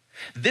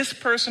 This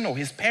person or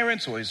his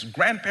parents or his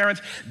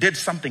grandparents did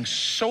something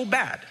so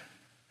bad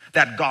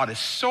that God is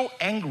so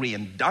angry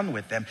and done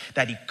with them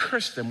that he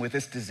cursed them with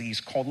this disease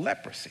called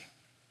leprosy.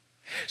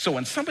 So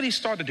when somebody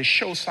started to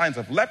show signs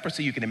of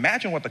leprosy, you can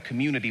imagine what the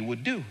community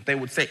would do. They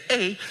would say,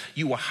 A,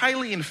 you were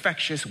highly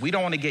infectious. We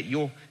don't want to get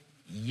your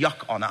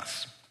yuck on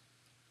us.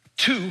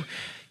 2,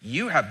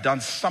 you have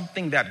done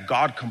something that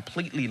God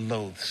completely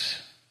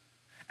loathes,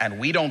 and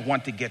we don't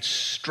want to get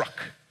struck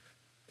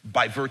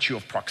by virtue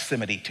of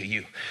proximity to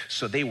you.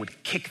 So they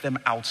would kick them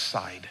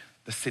outside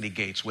the city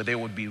gates where there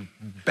would be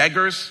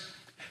beggars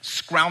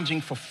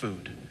scrounging for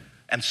food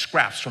and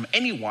scraps from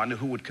anyone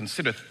who would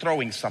consider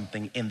throwing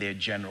something in their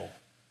general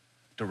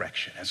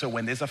direction. And so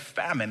when there's a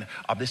famine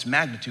of this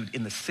magnitude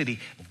in the city,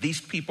 these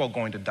people are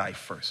going to die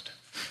first,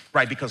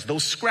 right? Because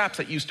those scraps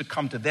that used to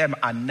come to them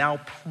are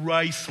now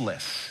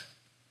priceless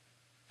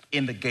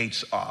in the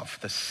gates of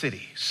the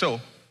city.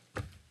 So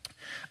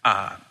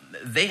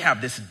they have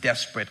this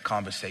desperate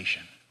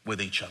conversation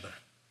with each other.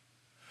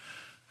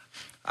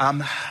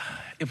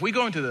 If we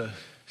go into the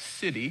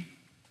city,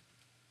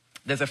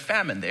 there's a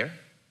famine there.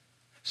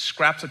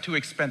 Scraps are too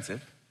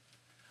expensive.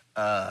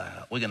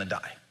 We're going to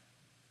die.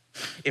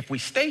 If we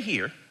stay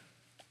here,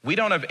 we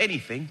don't have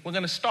anything. We're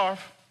going to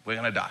starve. We're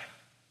going to die.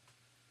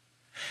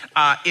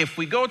 If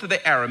we go to the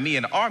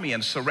Aramean army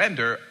and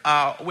surrender,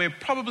 we're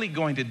probably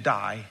going to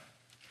die.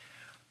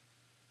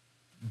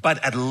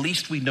 But at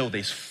least we know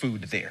there's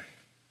food there.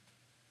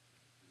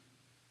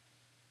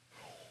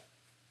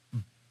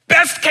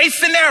 Best case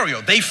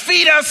scenario, they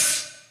feed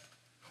us.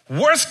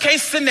 Worst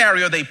case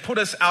scenario, they put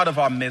us out of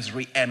our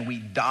misery and we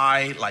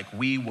die like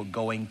we were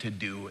going to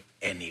do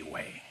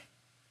anyway.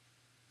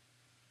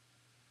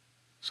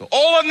 So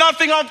all or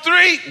nothing on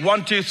 3,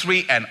 1, 2,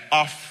 3, and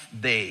off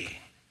they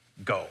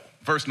go.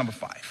 Verse number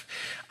 5.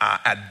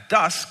 At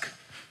dusk,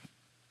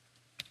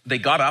 they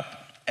got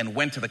up and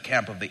went to the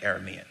camp of the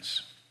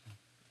Arameans.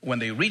 When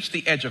they reached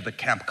the edge of the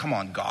camp, come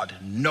on, God,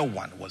 no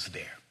one was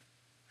there.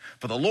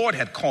 For the Lord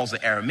had caused the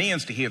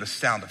Arameans to hear the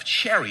sound of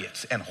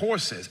chariots and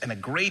horses and a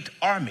great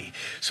army.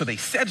 So they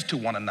said to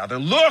one another,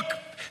 look,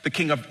 the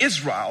king of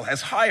Israel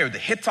has hired the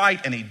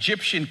Hittite and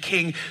Egyptian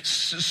king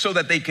so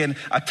that they can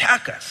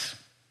attack us.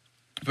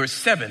 Verse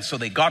 7, so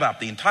they got up,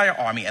 the entire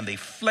army, and they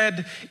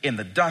fled in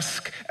the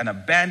dusk and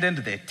abandoned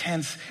their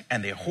tents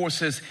and their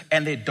horses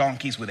and their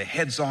donkeys with their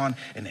heads on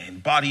and their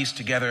bodies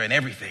together and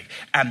everything.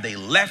 And they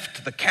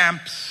left the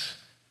camps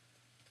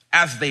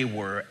as they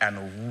were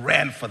and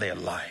ran for their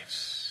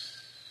lives.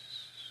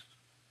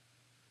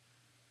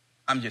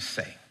 I'm just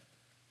saying,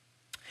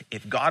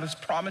 if God has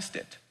promised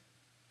it,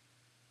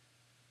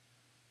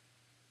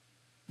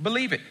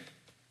 believe it.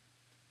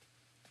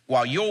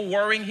 While you're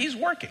worrying, he's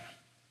working.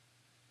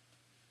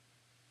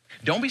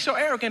 Don't be so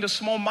arrogant or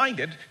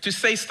small-minded to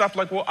say stuff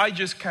like, well, I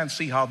just can't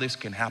see how this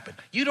can happen.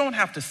 You don't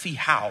have to see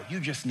how.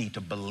 You just need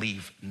to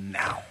believe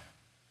now.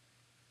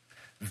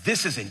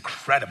 This is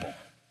incredible.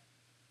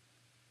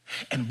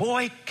 And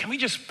boy, can we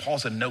just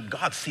pause and note,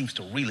 God seems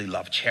to really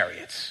love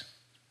chariots.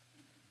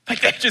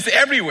 Like they're just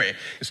everywhere.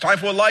 It's time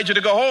for Elijah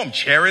to go home.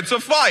 Chariots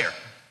of fire.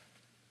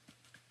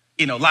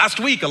 You know, last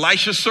week,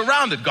 Elisha's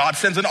surrounded. God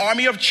sends an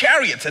army of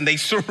chariots and they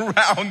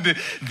surround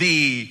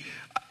the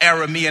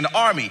Aramean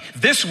army.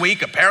 This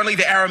week, apparently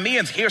the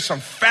Arameans hear some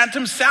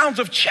phantom sounds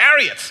of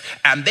chariots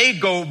and they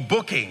go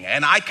booking.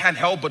 And I can't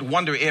help but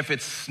wonder if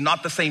it's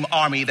not the same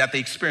army that they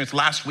experienced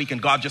last week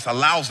and God just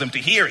allows them to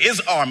hear his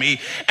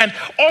army. And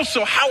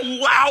also, how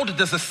loud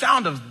does the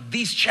sound of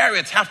these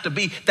chariots have to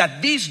be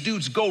that these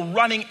dudes go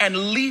running and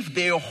leave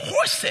their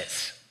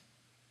horses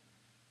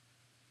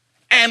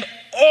and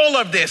all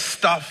of this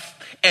stuff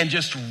and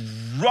just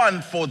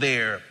run for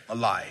their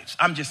lives?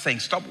 I'm just saying,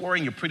 stop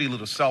worrying your pretty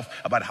little self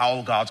about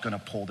how God's going to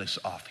pull this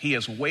off. He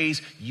has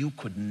ways you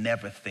could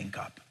never think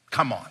up.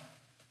 Come on.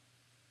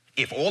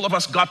 If all of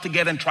us got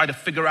together and tried to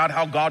figure out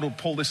how God would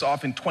pull this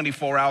off in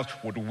 24 hours,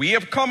 would we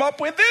have come up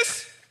with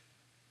this?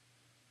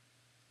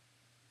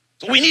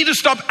 So we need to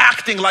stop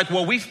acting like,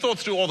 well, we've thought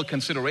through all the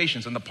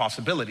considerations and the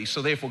possibilities,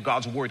 so therefore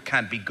God's word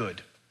can't be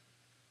good.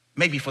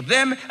 Maybe for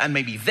them and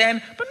maybe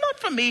then, but not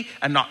for me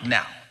and not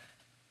now.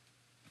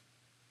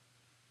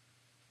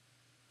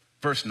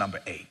 Verse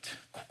number 8.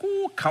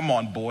 Ooh, come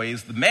on,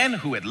 boys. The men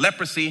who had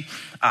leprosy,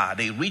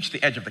 they reached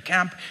the edge of the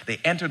camp. They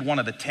entered one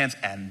of the tents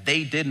and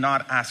they did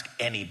not ask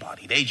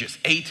anybody. They just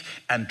ate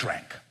and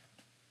drank.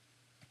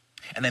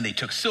 And then they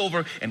took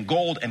silver and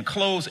gold and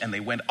clothes, and they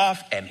went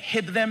off and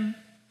hid them.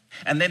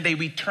 And then they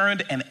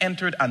returned and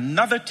entered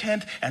another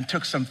tent and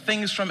took some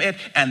things from it,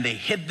 and they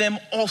hid them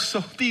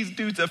also. These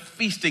dudes are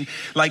feasting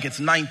like it's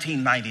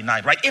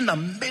 1999, right? In the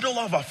middle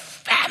of a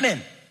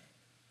famine.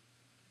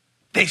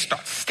 They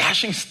start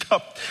stashing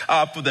stuff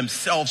for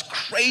themselves,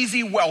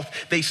 crazy wealth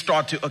they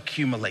start to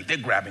accumulate. They're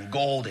grabbing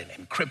gold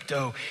and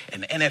crypto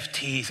and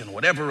NFTs and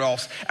whatever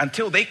else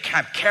until they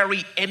can't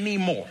carry any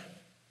more.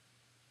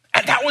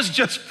 And that was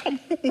just from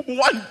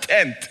one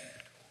tent.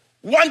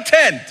 One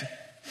tent.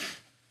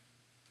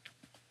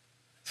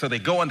 So they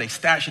go and they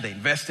stash it, they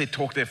invest it,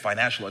 talk to their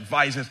financial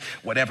advisors,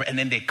 whatever, and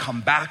then they come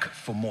back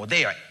for more.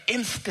 They are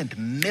instant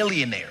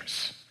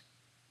millionaires.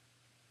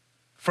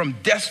 From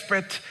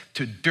desperate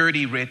to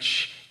dirty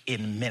rich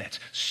in minutes.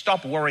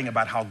 Stop worrying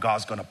about how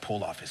God's going to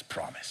pull off his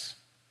promise.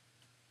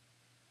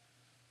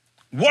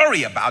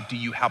 Worry about, do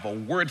you have a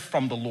word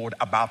from the Lord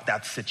about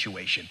that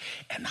situation?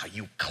 And are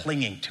you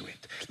clinging to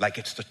it like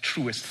it's the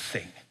truest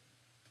thing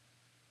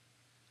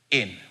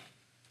in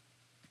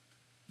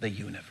the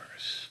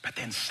universe? But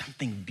then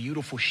something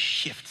beautiful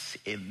shifts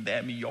in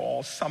them,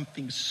 y'all.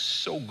 Something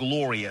so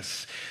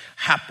glorious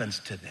happens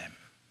to them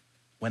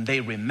when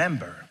they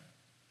remember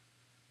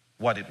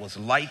what it was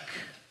like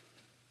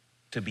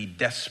to be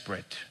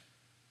desperate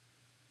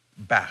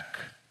back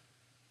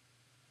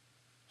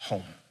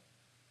home.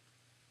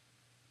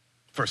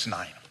 Verse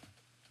 9.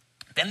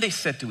 Then they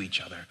said to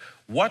each other,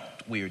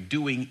 what we're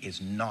doing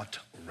is not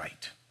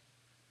right.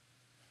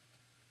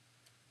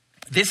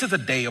 This is a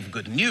day of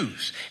good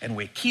news, and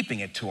we're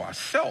keeping it to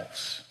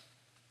ourselves.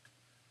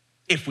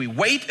 If we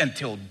wait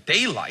until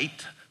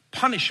daylight,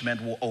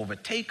 punishment will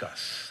overtake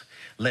us.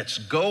 Let's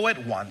go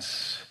at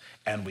once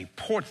and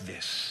report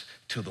this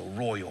to the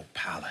royal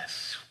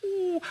palace.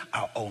 Ooh,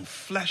 our own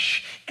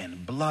flesh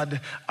and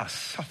blood are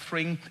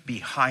suffering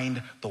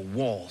behind the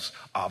walls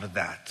of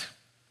that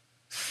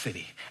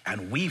city.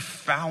 And we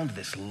found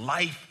this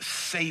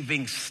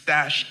life-saving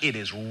stash. It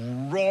is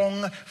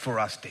wrong for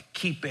us to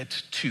keep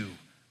it to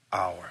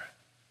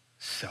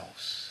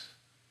ourselves.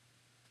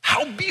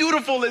 How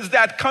beautiful is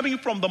that, coming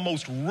from the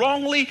most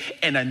wrongly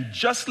and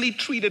unjustly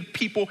treated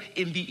people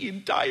in the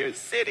entire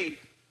city?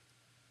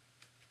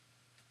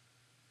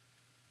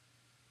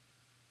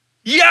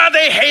 Yeah,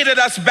 they hated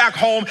us back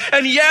home,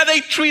 and yeah, they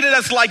treated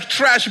us like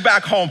trash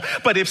back home.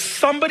 But if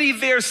somebody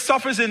there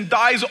suffers and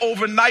dies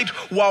overnight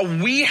while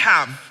we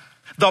have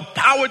the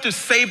power to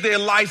save their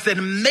lives,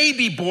 then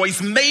maybe,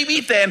 boys, maybe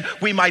then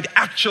we might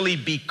actually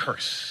be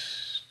cursed.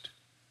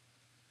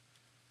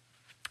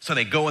 So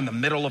they go in the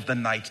middle of the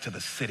night to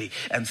the city,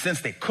 and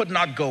since they could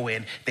not go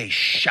in, they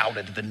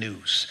shouted the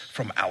news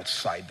from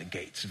outside the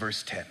gates.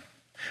 Verse 10.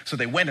 So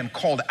they went and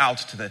called out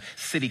to the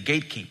city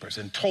gatekeepers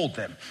and told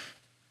them,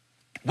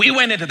 we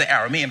went into the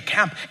Aramean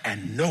camp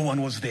and no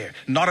one was there.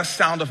 Not a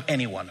sound of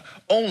anyone.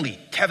 Only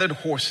tethered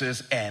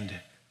horses and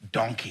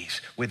donkeys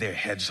with their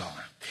heads on.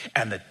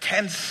 And the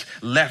tents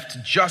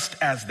left just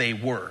as they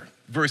were.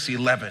 Verse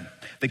 11.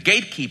 The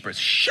gatekeepers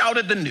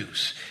shouted the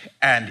news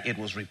and it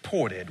was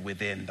reported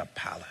within the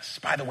palace.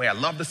 By the way, I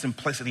love the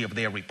simplicity of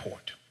their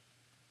report.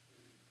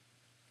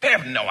 They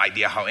have no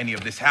idea how any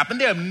of this happened.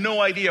 They have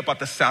no idea about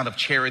the sound of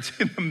chariots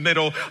in the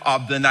middle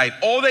of the night.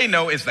 All they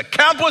know is the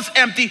camp was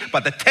empty,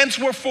 but the tents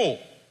were full.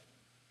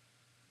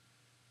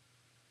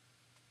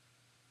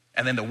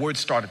 And then the word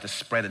started to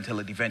spread until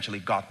it eventually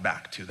got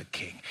back to the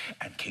king.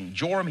 And King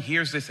Joram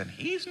hears this and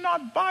he's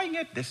not buying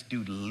it. This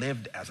dude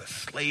lived as a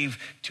slave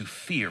to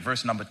fear.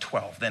 Verse number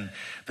 12. Then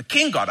the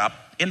king got up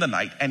in the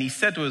night and he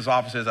said to his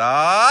officers,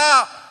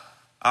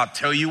 I'll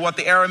tell you what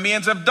the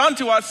Arameans have done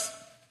to us.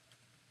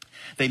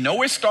 They know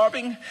we're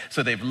starving,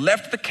 so they've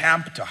left the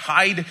camp to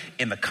hide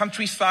in the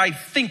countryside,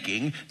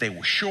 thinking they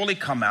will surely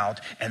come out,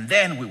 and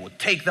then we will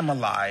take them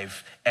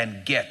alive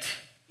and get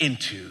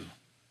into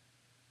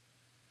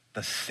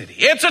the city.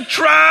 It's a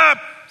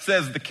trap,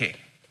 says the king.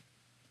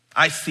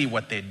 I see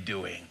what they're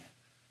doing.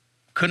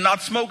 Could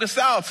not smoke us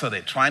out, so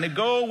they're trying to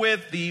go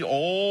with the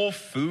old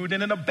food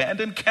in an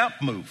abandoned camp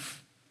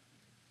move.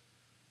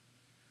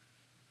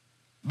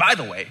 By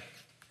the way,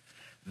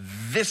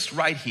 this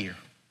right here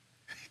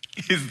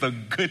is the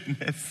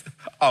goodness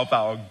of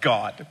our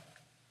God.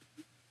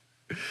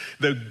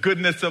 The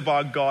goodness of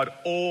our God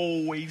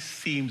always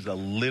seems a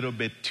little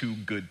bit too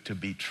good to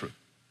be true.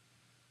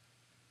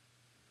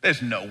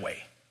 There's no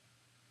way.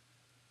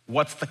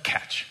 What's the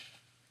catch?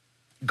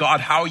 God,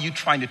 how are you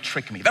trying to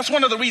trick me? That's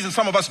one of the reasons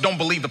some of us don't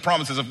believe the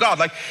promises of God.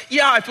 Like,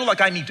 yeah, I feel like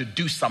I need to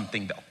do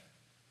something though.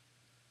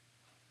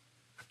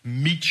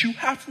 Meet you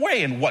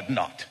halfway and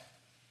whatnot.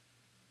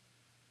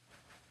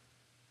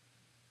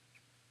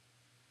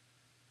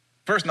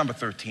 Verse number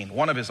 13,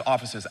 one of his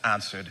officers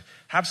answered,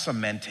 have some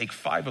men take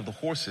 5 of the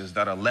horses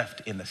that are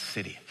left in the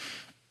city,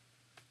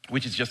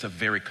 which is just a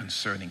very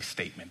concerning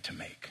statement to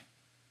make.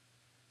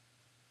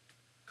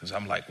 Because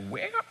I'm like,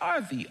 where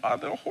are the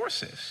other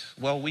horses?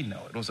 Well, we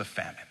know it was a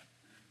famine.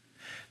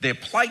 Their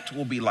plight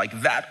will be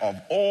like that of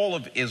all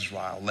of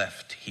Israel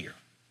left here.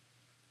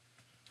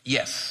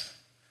 Yes,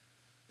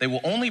 they will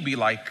only be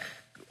like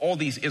all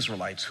these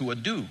Israelites who are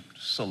doomed.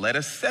 So let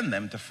us send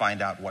them to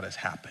find out what has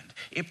happened.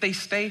 If they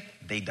stay,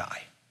 they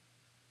die.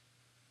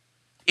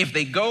 If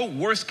they go,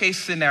 worst case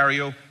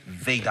scenario,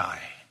 they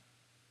die.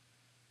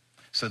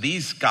 So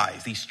these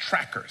guys, these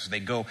trackers, they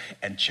go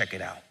and check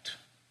it out.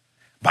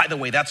 By the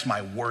way, that's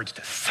my word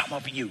to some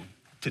of you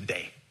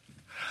today.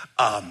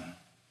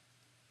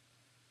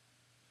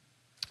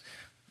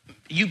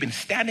 You've been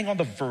standing on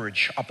the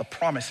verge of the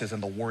promises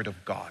and the word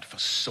of God for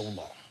so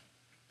long.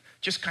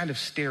 Just kind of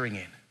staring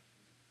in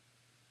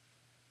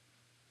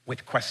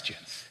with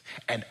questions.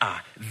 And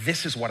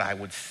this is what I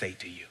would say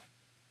to you.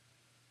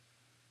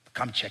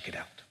 Come check it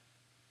out.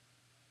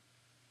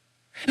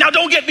 Now,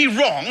 don't get me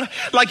wrong.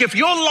 Like, if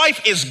your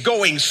life is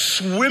going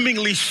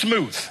swimmingly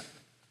smooth,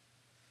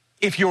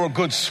 if you're a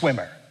good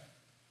swimmer,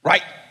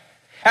 right?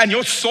 And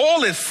your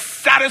soul is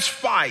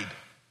satisfied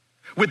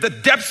with the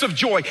depths of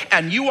joy,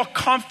 and you are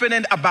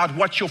confident about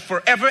what your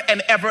forever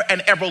and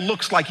ever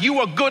looks like. You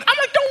are good. I'm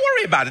like, don't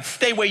worry about it.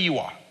 Stay where you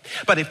are.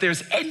 But if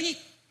there's any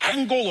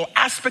angle or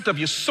aspect of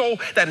your soul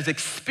that is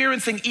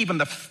experiencing even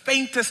the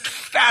faintest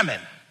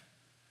famine,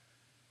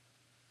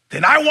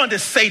 then I want to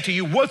say to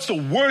you, what's the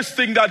worst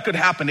thing that could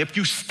happen? If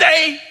you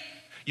stay,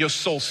 your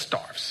soul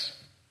starves.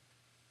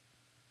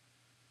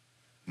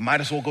 Might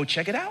as well go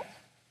check it out.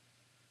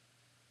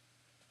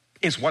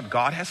 Is what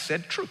God has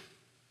said true?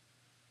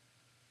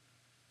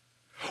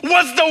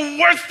 What's the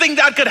worst thing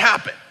that could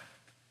happen?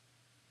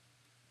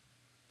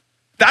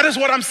 That is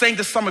what I'm saying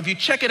to some of you.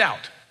 Check it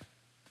out.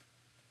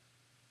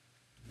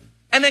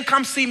 And then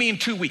come see me in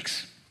 2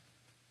 weeks.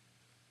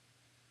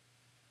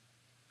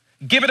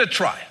 Give it a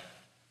try.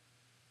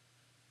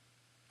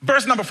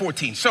 Verse number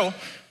 14. So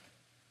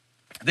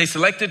they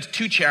selected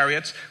 2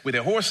 chariots with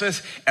their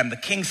horses, and the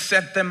king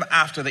sent them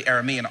after the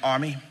Aramean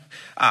army.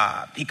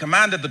 He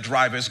commanded the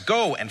drivers,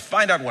 go and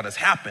find out what has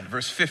happened.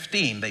 Verse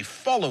 15, they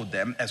followed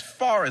them as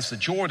far as the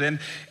Jordan,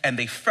 and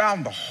they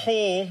found the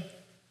whole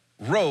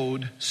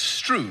road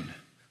strewn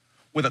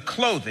with the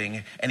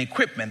clothing and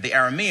equipment the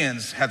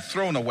Arameans had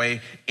thrown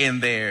away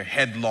in their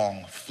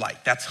headlong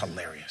flight. That's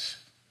hilarious.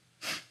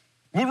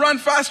 We'll run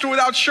faster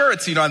without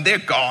shirts, and they're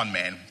gone,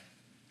 man.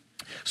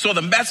 So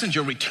the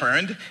messenger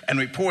returned and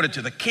reported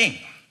to the king.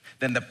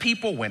 Then the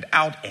people went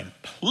out and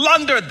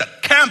plundered the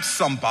camp,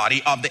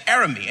 somebody, of the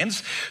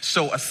Arameans.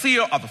 So a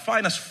seah of the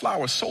finest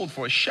flour sold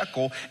for a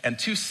shekel, and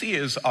 2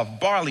 seahs of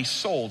barley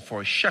sold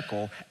for a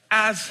shekel,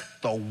 as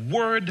the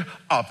word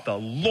of the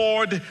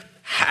Lord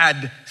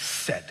had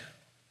said.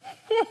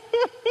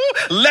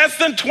 Less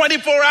than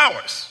 24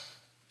 hours.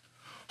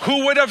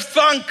 Who would have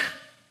thunk?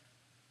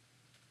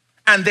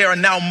 And there are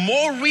now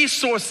more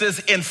resources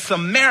in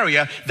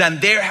Samaria than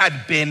there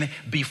had been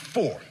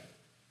before.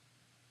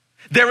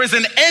 There is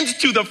an end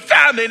to the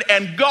famine,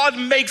 and God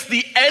makes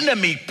the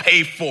enemy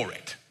pay for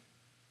it.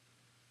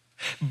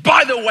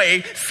 By the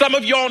way, some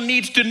of y'all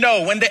need to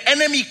know, when the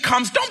enemy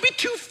comes, don't be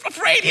too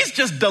afraid. He's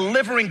just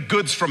delivering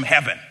goods from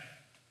heaven.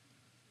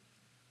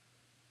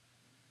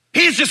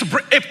 He's just,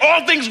 if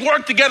all things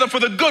work together for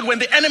the good, when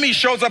the enemy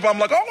shows up, I'm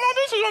like, oh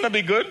no, this is going to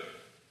be good.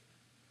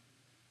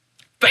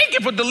 Thank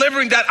you for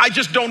delivering that. I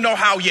just don't know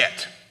how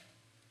yet.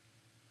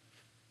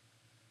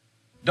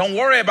 Don't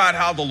worry about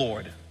how the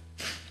Lord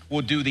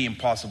will do the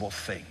impossible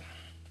thing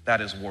that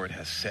his word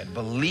has said.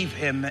 Believe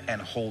him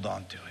and hold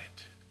on to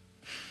it.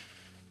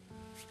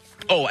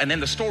 Oh, and then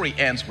the story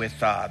ends with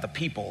the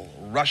people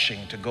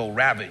rushing to go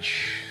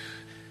ravage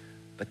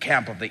the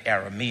camp of the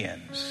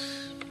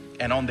Arameans.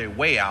 And on their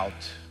way out,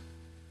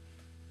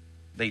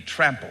 they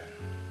trample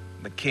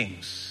the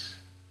king's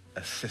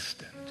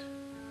assistant.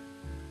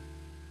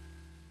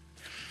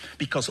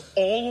 Because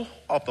all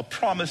of the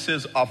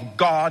promises of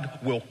God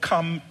will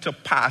come to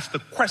pass. The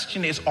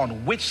question is,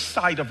 on which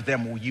side of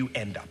them will you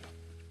end up?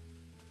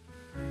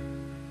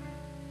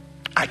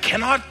 I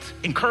cannot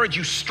encourage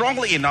you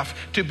strongly enough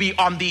to be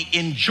on the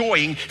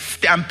enjoying,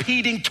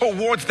 stampeding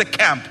towards the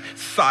camp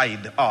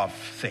side of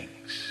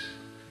things.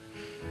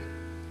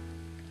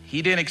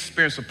 He didn't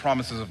experience the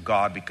promises of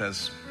God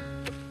because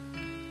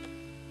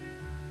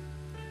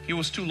he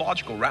was too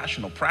logical,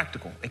 rational,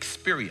 practical,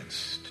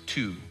 experienced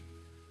to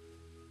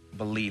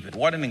believe it.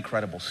 What an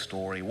incredible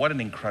story. What an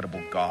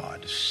incredible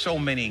God. So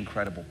many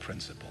incredible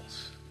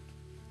principles.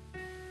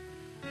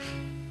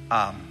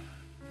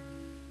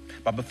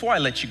 But before I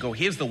let you go,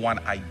 here's the one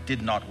I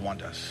did not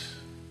want us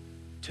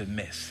to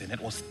miss. And it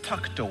was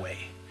tucked away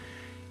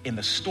in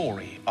the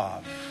story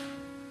of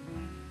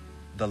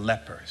the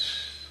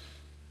lepers.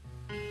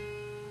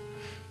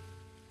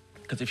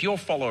 Because if you're a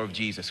follower of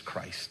Jesus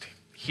Christ,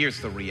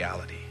 here's the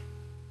reality.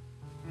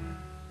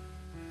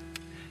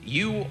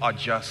 You are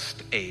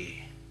just a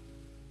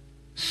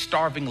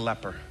starving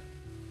leper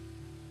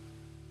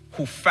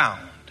who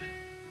found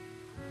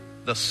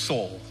the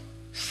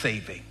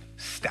soul-saving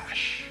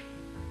stash.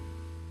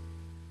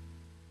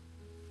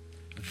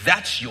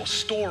 That's your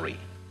story.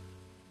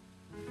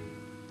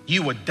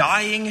 You were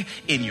dying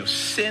in your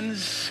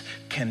sins,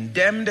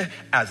 condemned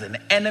as an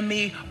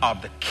enemy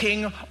of the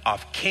King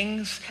of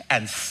Kings,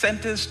 and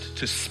sentenced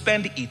to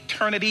spend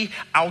eternity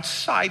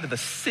outside the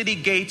city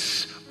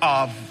gates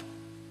of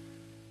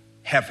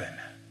heaven.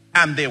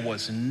 And there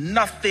was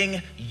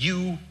nothing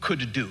you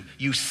could do.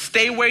 You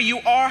stay where you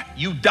are,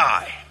 you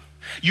die.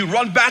 You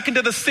run back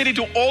into the city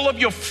to all of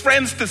your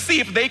friends to see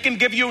if they can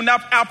give you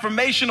enough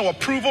affirmation or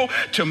approval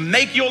to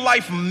make your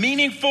life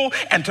meaningful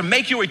and to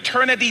make your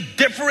eternity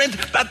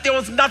different, but there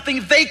was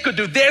nothing they could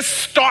do. They're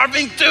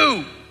starving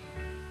too.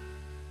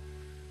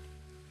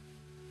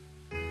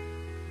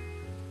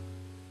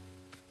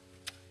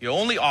 Your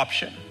only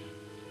option,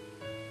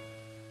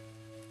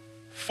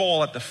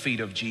 fall at the feet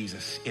of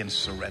Jesus in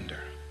surrender.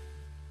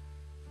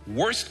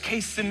 Worst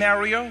case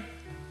scenario,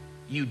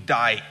 you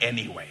die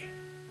anyway.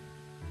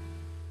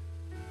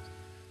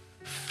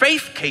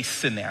 Faith case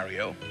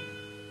scenario,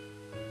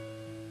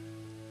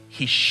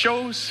 he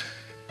shows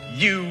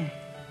you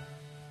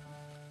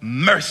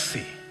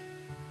mercy.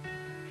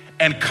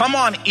 And come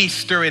on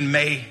Easter in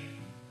May,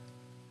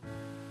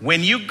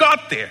 when you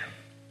got there,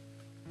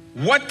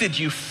 what did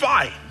you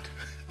find?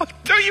 I'll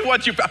tell you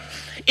what you found.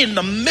 In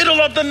the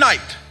middle of the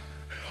night,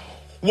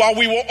 while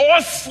we were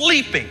all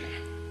sleeping,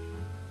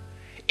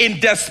 in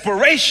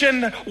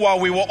desperation, while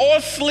we were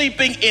all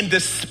sleeping in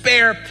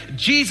despair,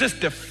 Jesus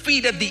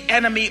defeated the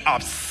enemy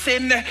of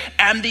sin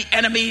and the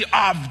enemy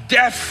of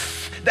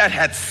death that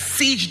had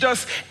sieged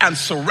us and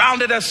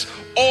surrounded us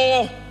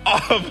all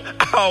of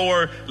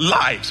our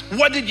lives.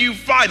 What did you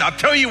find? I'll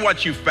tell you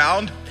what you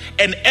found.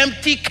 An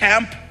empty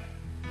camp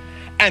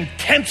and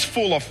tents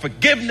full of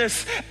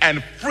forgiveness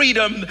and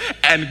freedom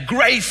and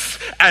grace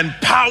and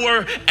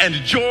power and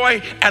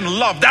joy and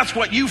love. That's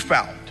what you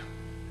found.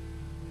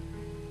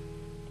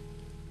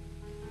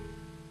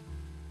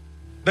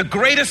 The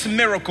greatest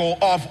miracle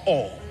of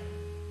all.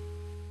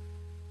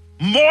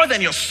 More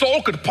than your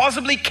soul could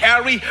possibly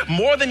carry,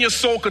 more than your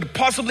soul could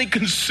possibly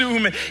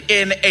consume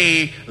in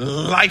a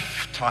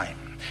lifetime.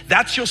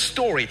 That's your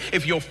story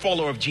if you're a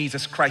follower of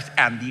Jesus Christ.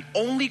 And the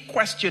only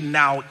question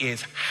now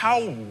is,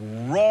 how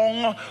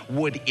wrong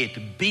would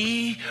it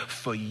be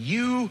for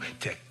you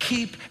to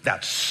keep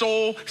that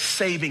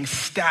soul-saving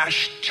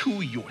stash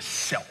to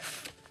yourself?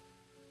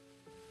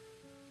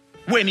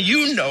 When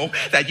you know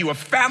that you have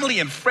family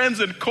and friends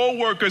and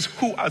co-workers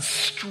who are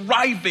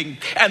striving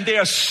and they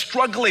are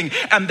struggling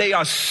and they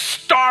are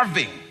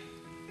starving,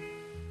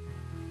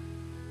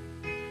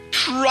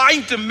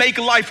 trying to make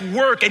life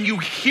work, and you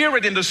hear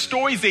it in the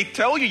stories they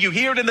tell you, you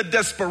hear it in the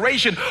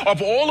desperation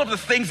of all of the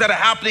things that are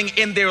happening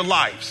in their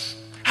lives.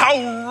 How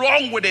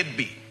wrong would it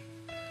be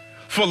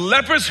for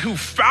lepers who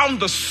found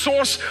the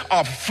source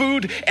of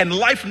food and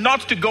life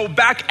not to go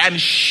back and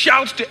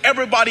shout to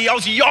everybody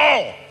else,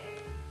 y'all,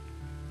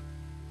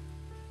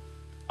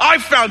 I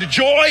found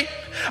joy,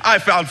 I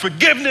found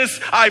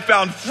forgiveness, I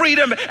found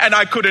freedom, and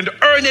I couldn't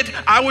earn it.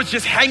 I was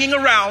just hanging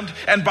around,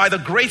 and by the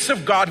grace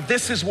of God,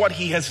 this is what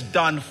he has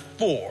done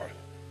for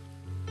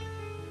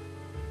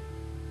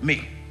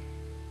me.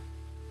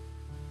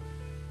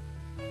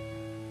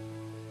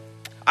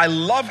 I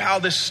love how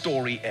this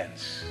story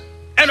ends.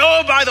 And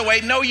oh, by the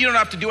way, no, you don't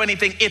have to do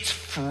anything. It's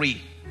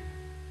free.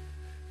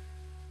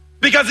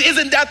 Because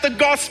isn't that the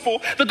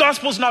gospel? The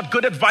gospel is not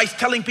good advice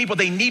telling people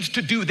they need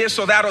to do this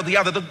or that or the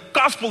other. The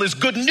gospel is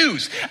good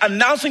news,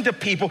 announcing to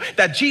people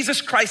that Jesus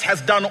Christ has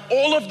done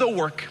all of the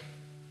work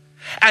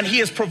and he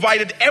has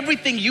provided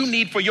everything you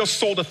need for your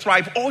soul to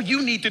thrive. All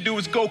you need to do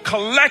is go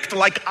collect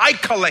like I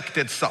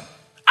collected some.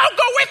 I'll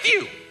go with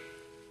you.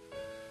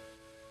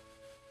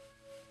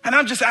 And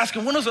I'm just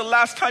asking, when was the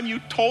last time you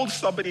told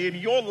somebody in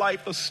your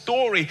life the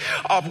story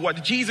of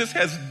what Jesus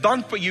has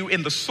done for you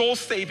in the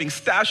soul-saving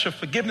stash of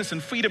forgiveness and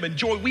freedom and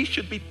joy? We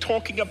should be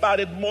talking about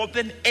it more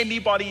than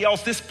anybody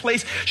else. This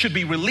place should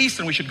be released,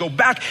 and we should go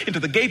back into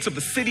the gates of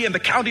the city and the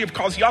county of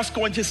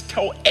Kosciuszko and just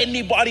tell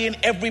anybody and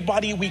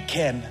everybody we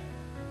can.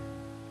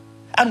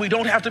 And we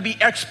don't have to be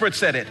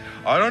experts at it.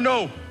 I don't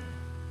know.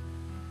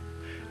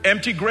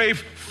 Empty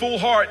grave, full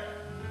heart.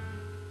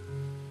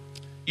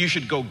 You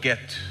should go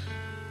get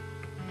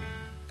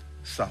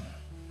some.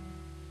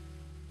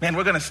 Man,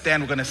 we're going to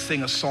stand, we're going to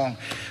sing a song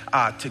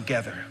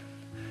together.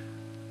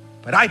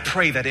 But I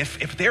pray that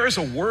if there is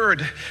a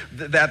word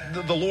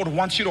that the Lord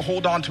wants you to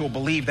hold on to or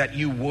believe, that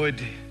you would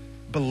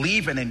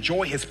believe and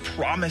enjoy his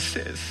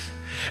promises,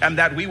 and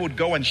that we would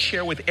go and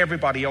share with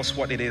everybody else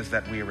what it is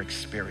that we are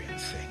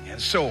experiencing. And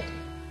so,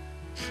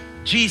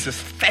 Jesus,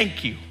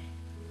 thank you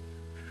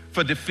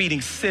for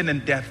defeating sin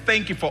and death.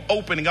 Thank you for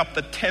opening up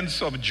the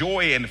tents of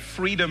joy and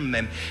freedom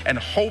and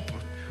hope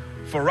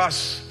for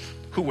us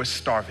who were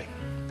starving.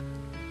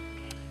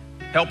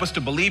 Help us to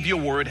believe your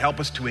word. Help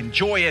us to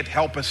enjoy it.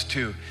 Help us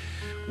to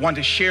want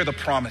to share the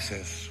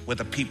promises with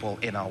the people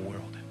in our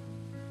world.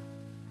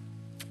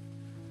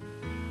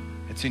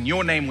 It's in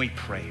your name we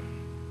pray.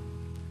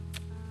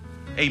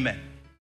 Amen.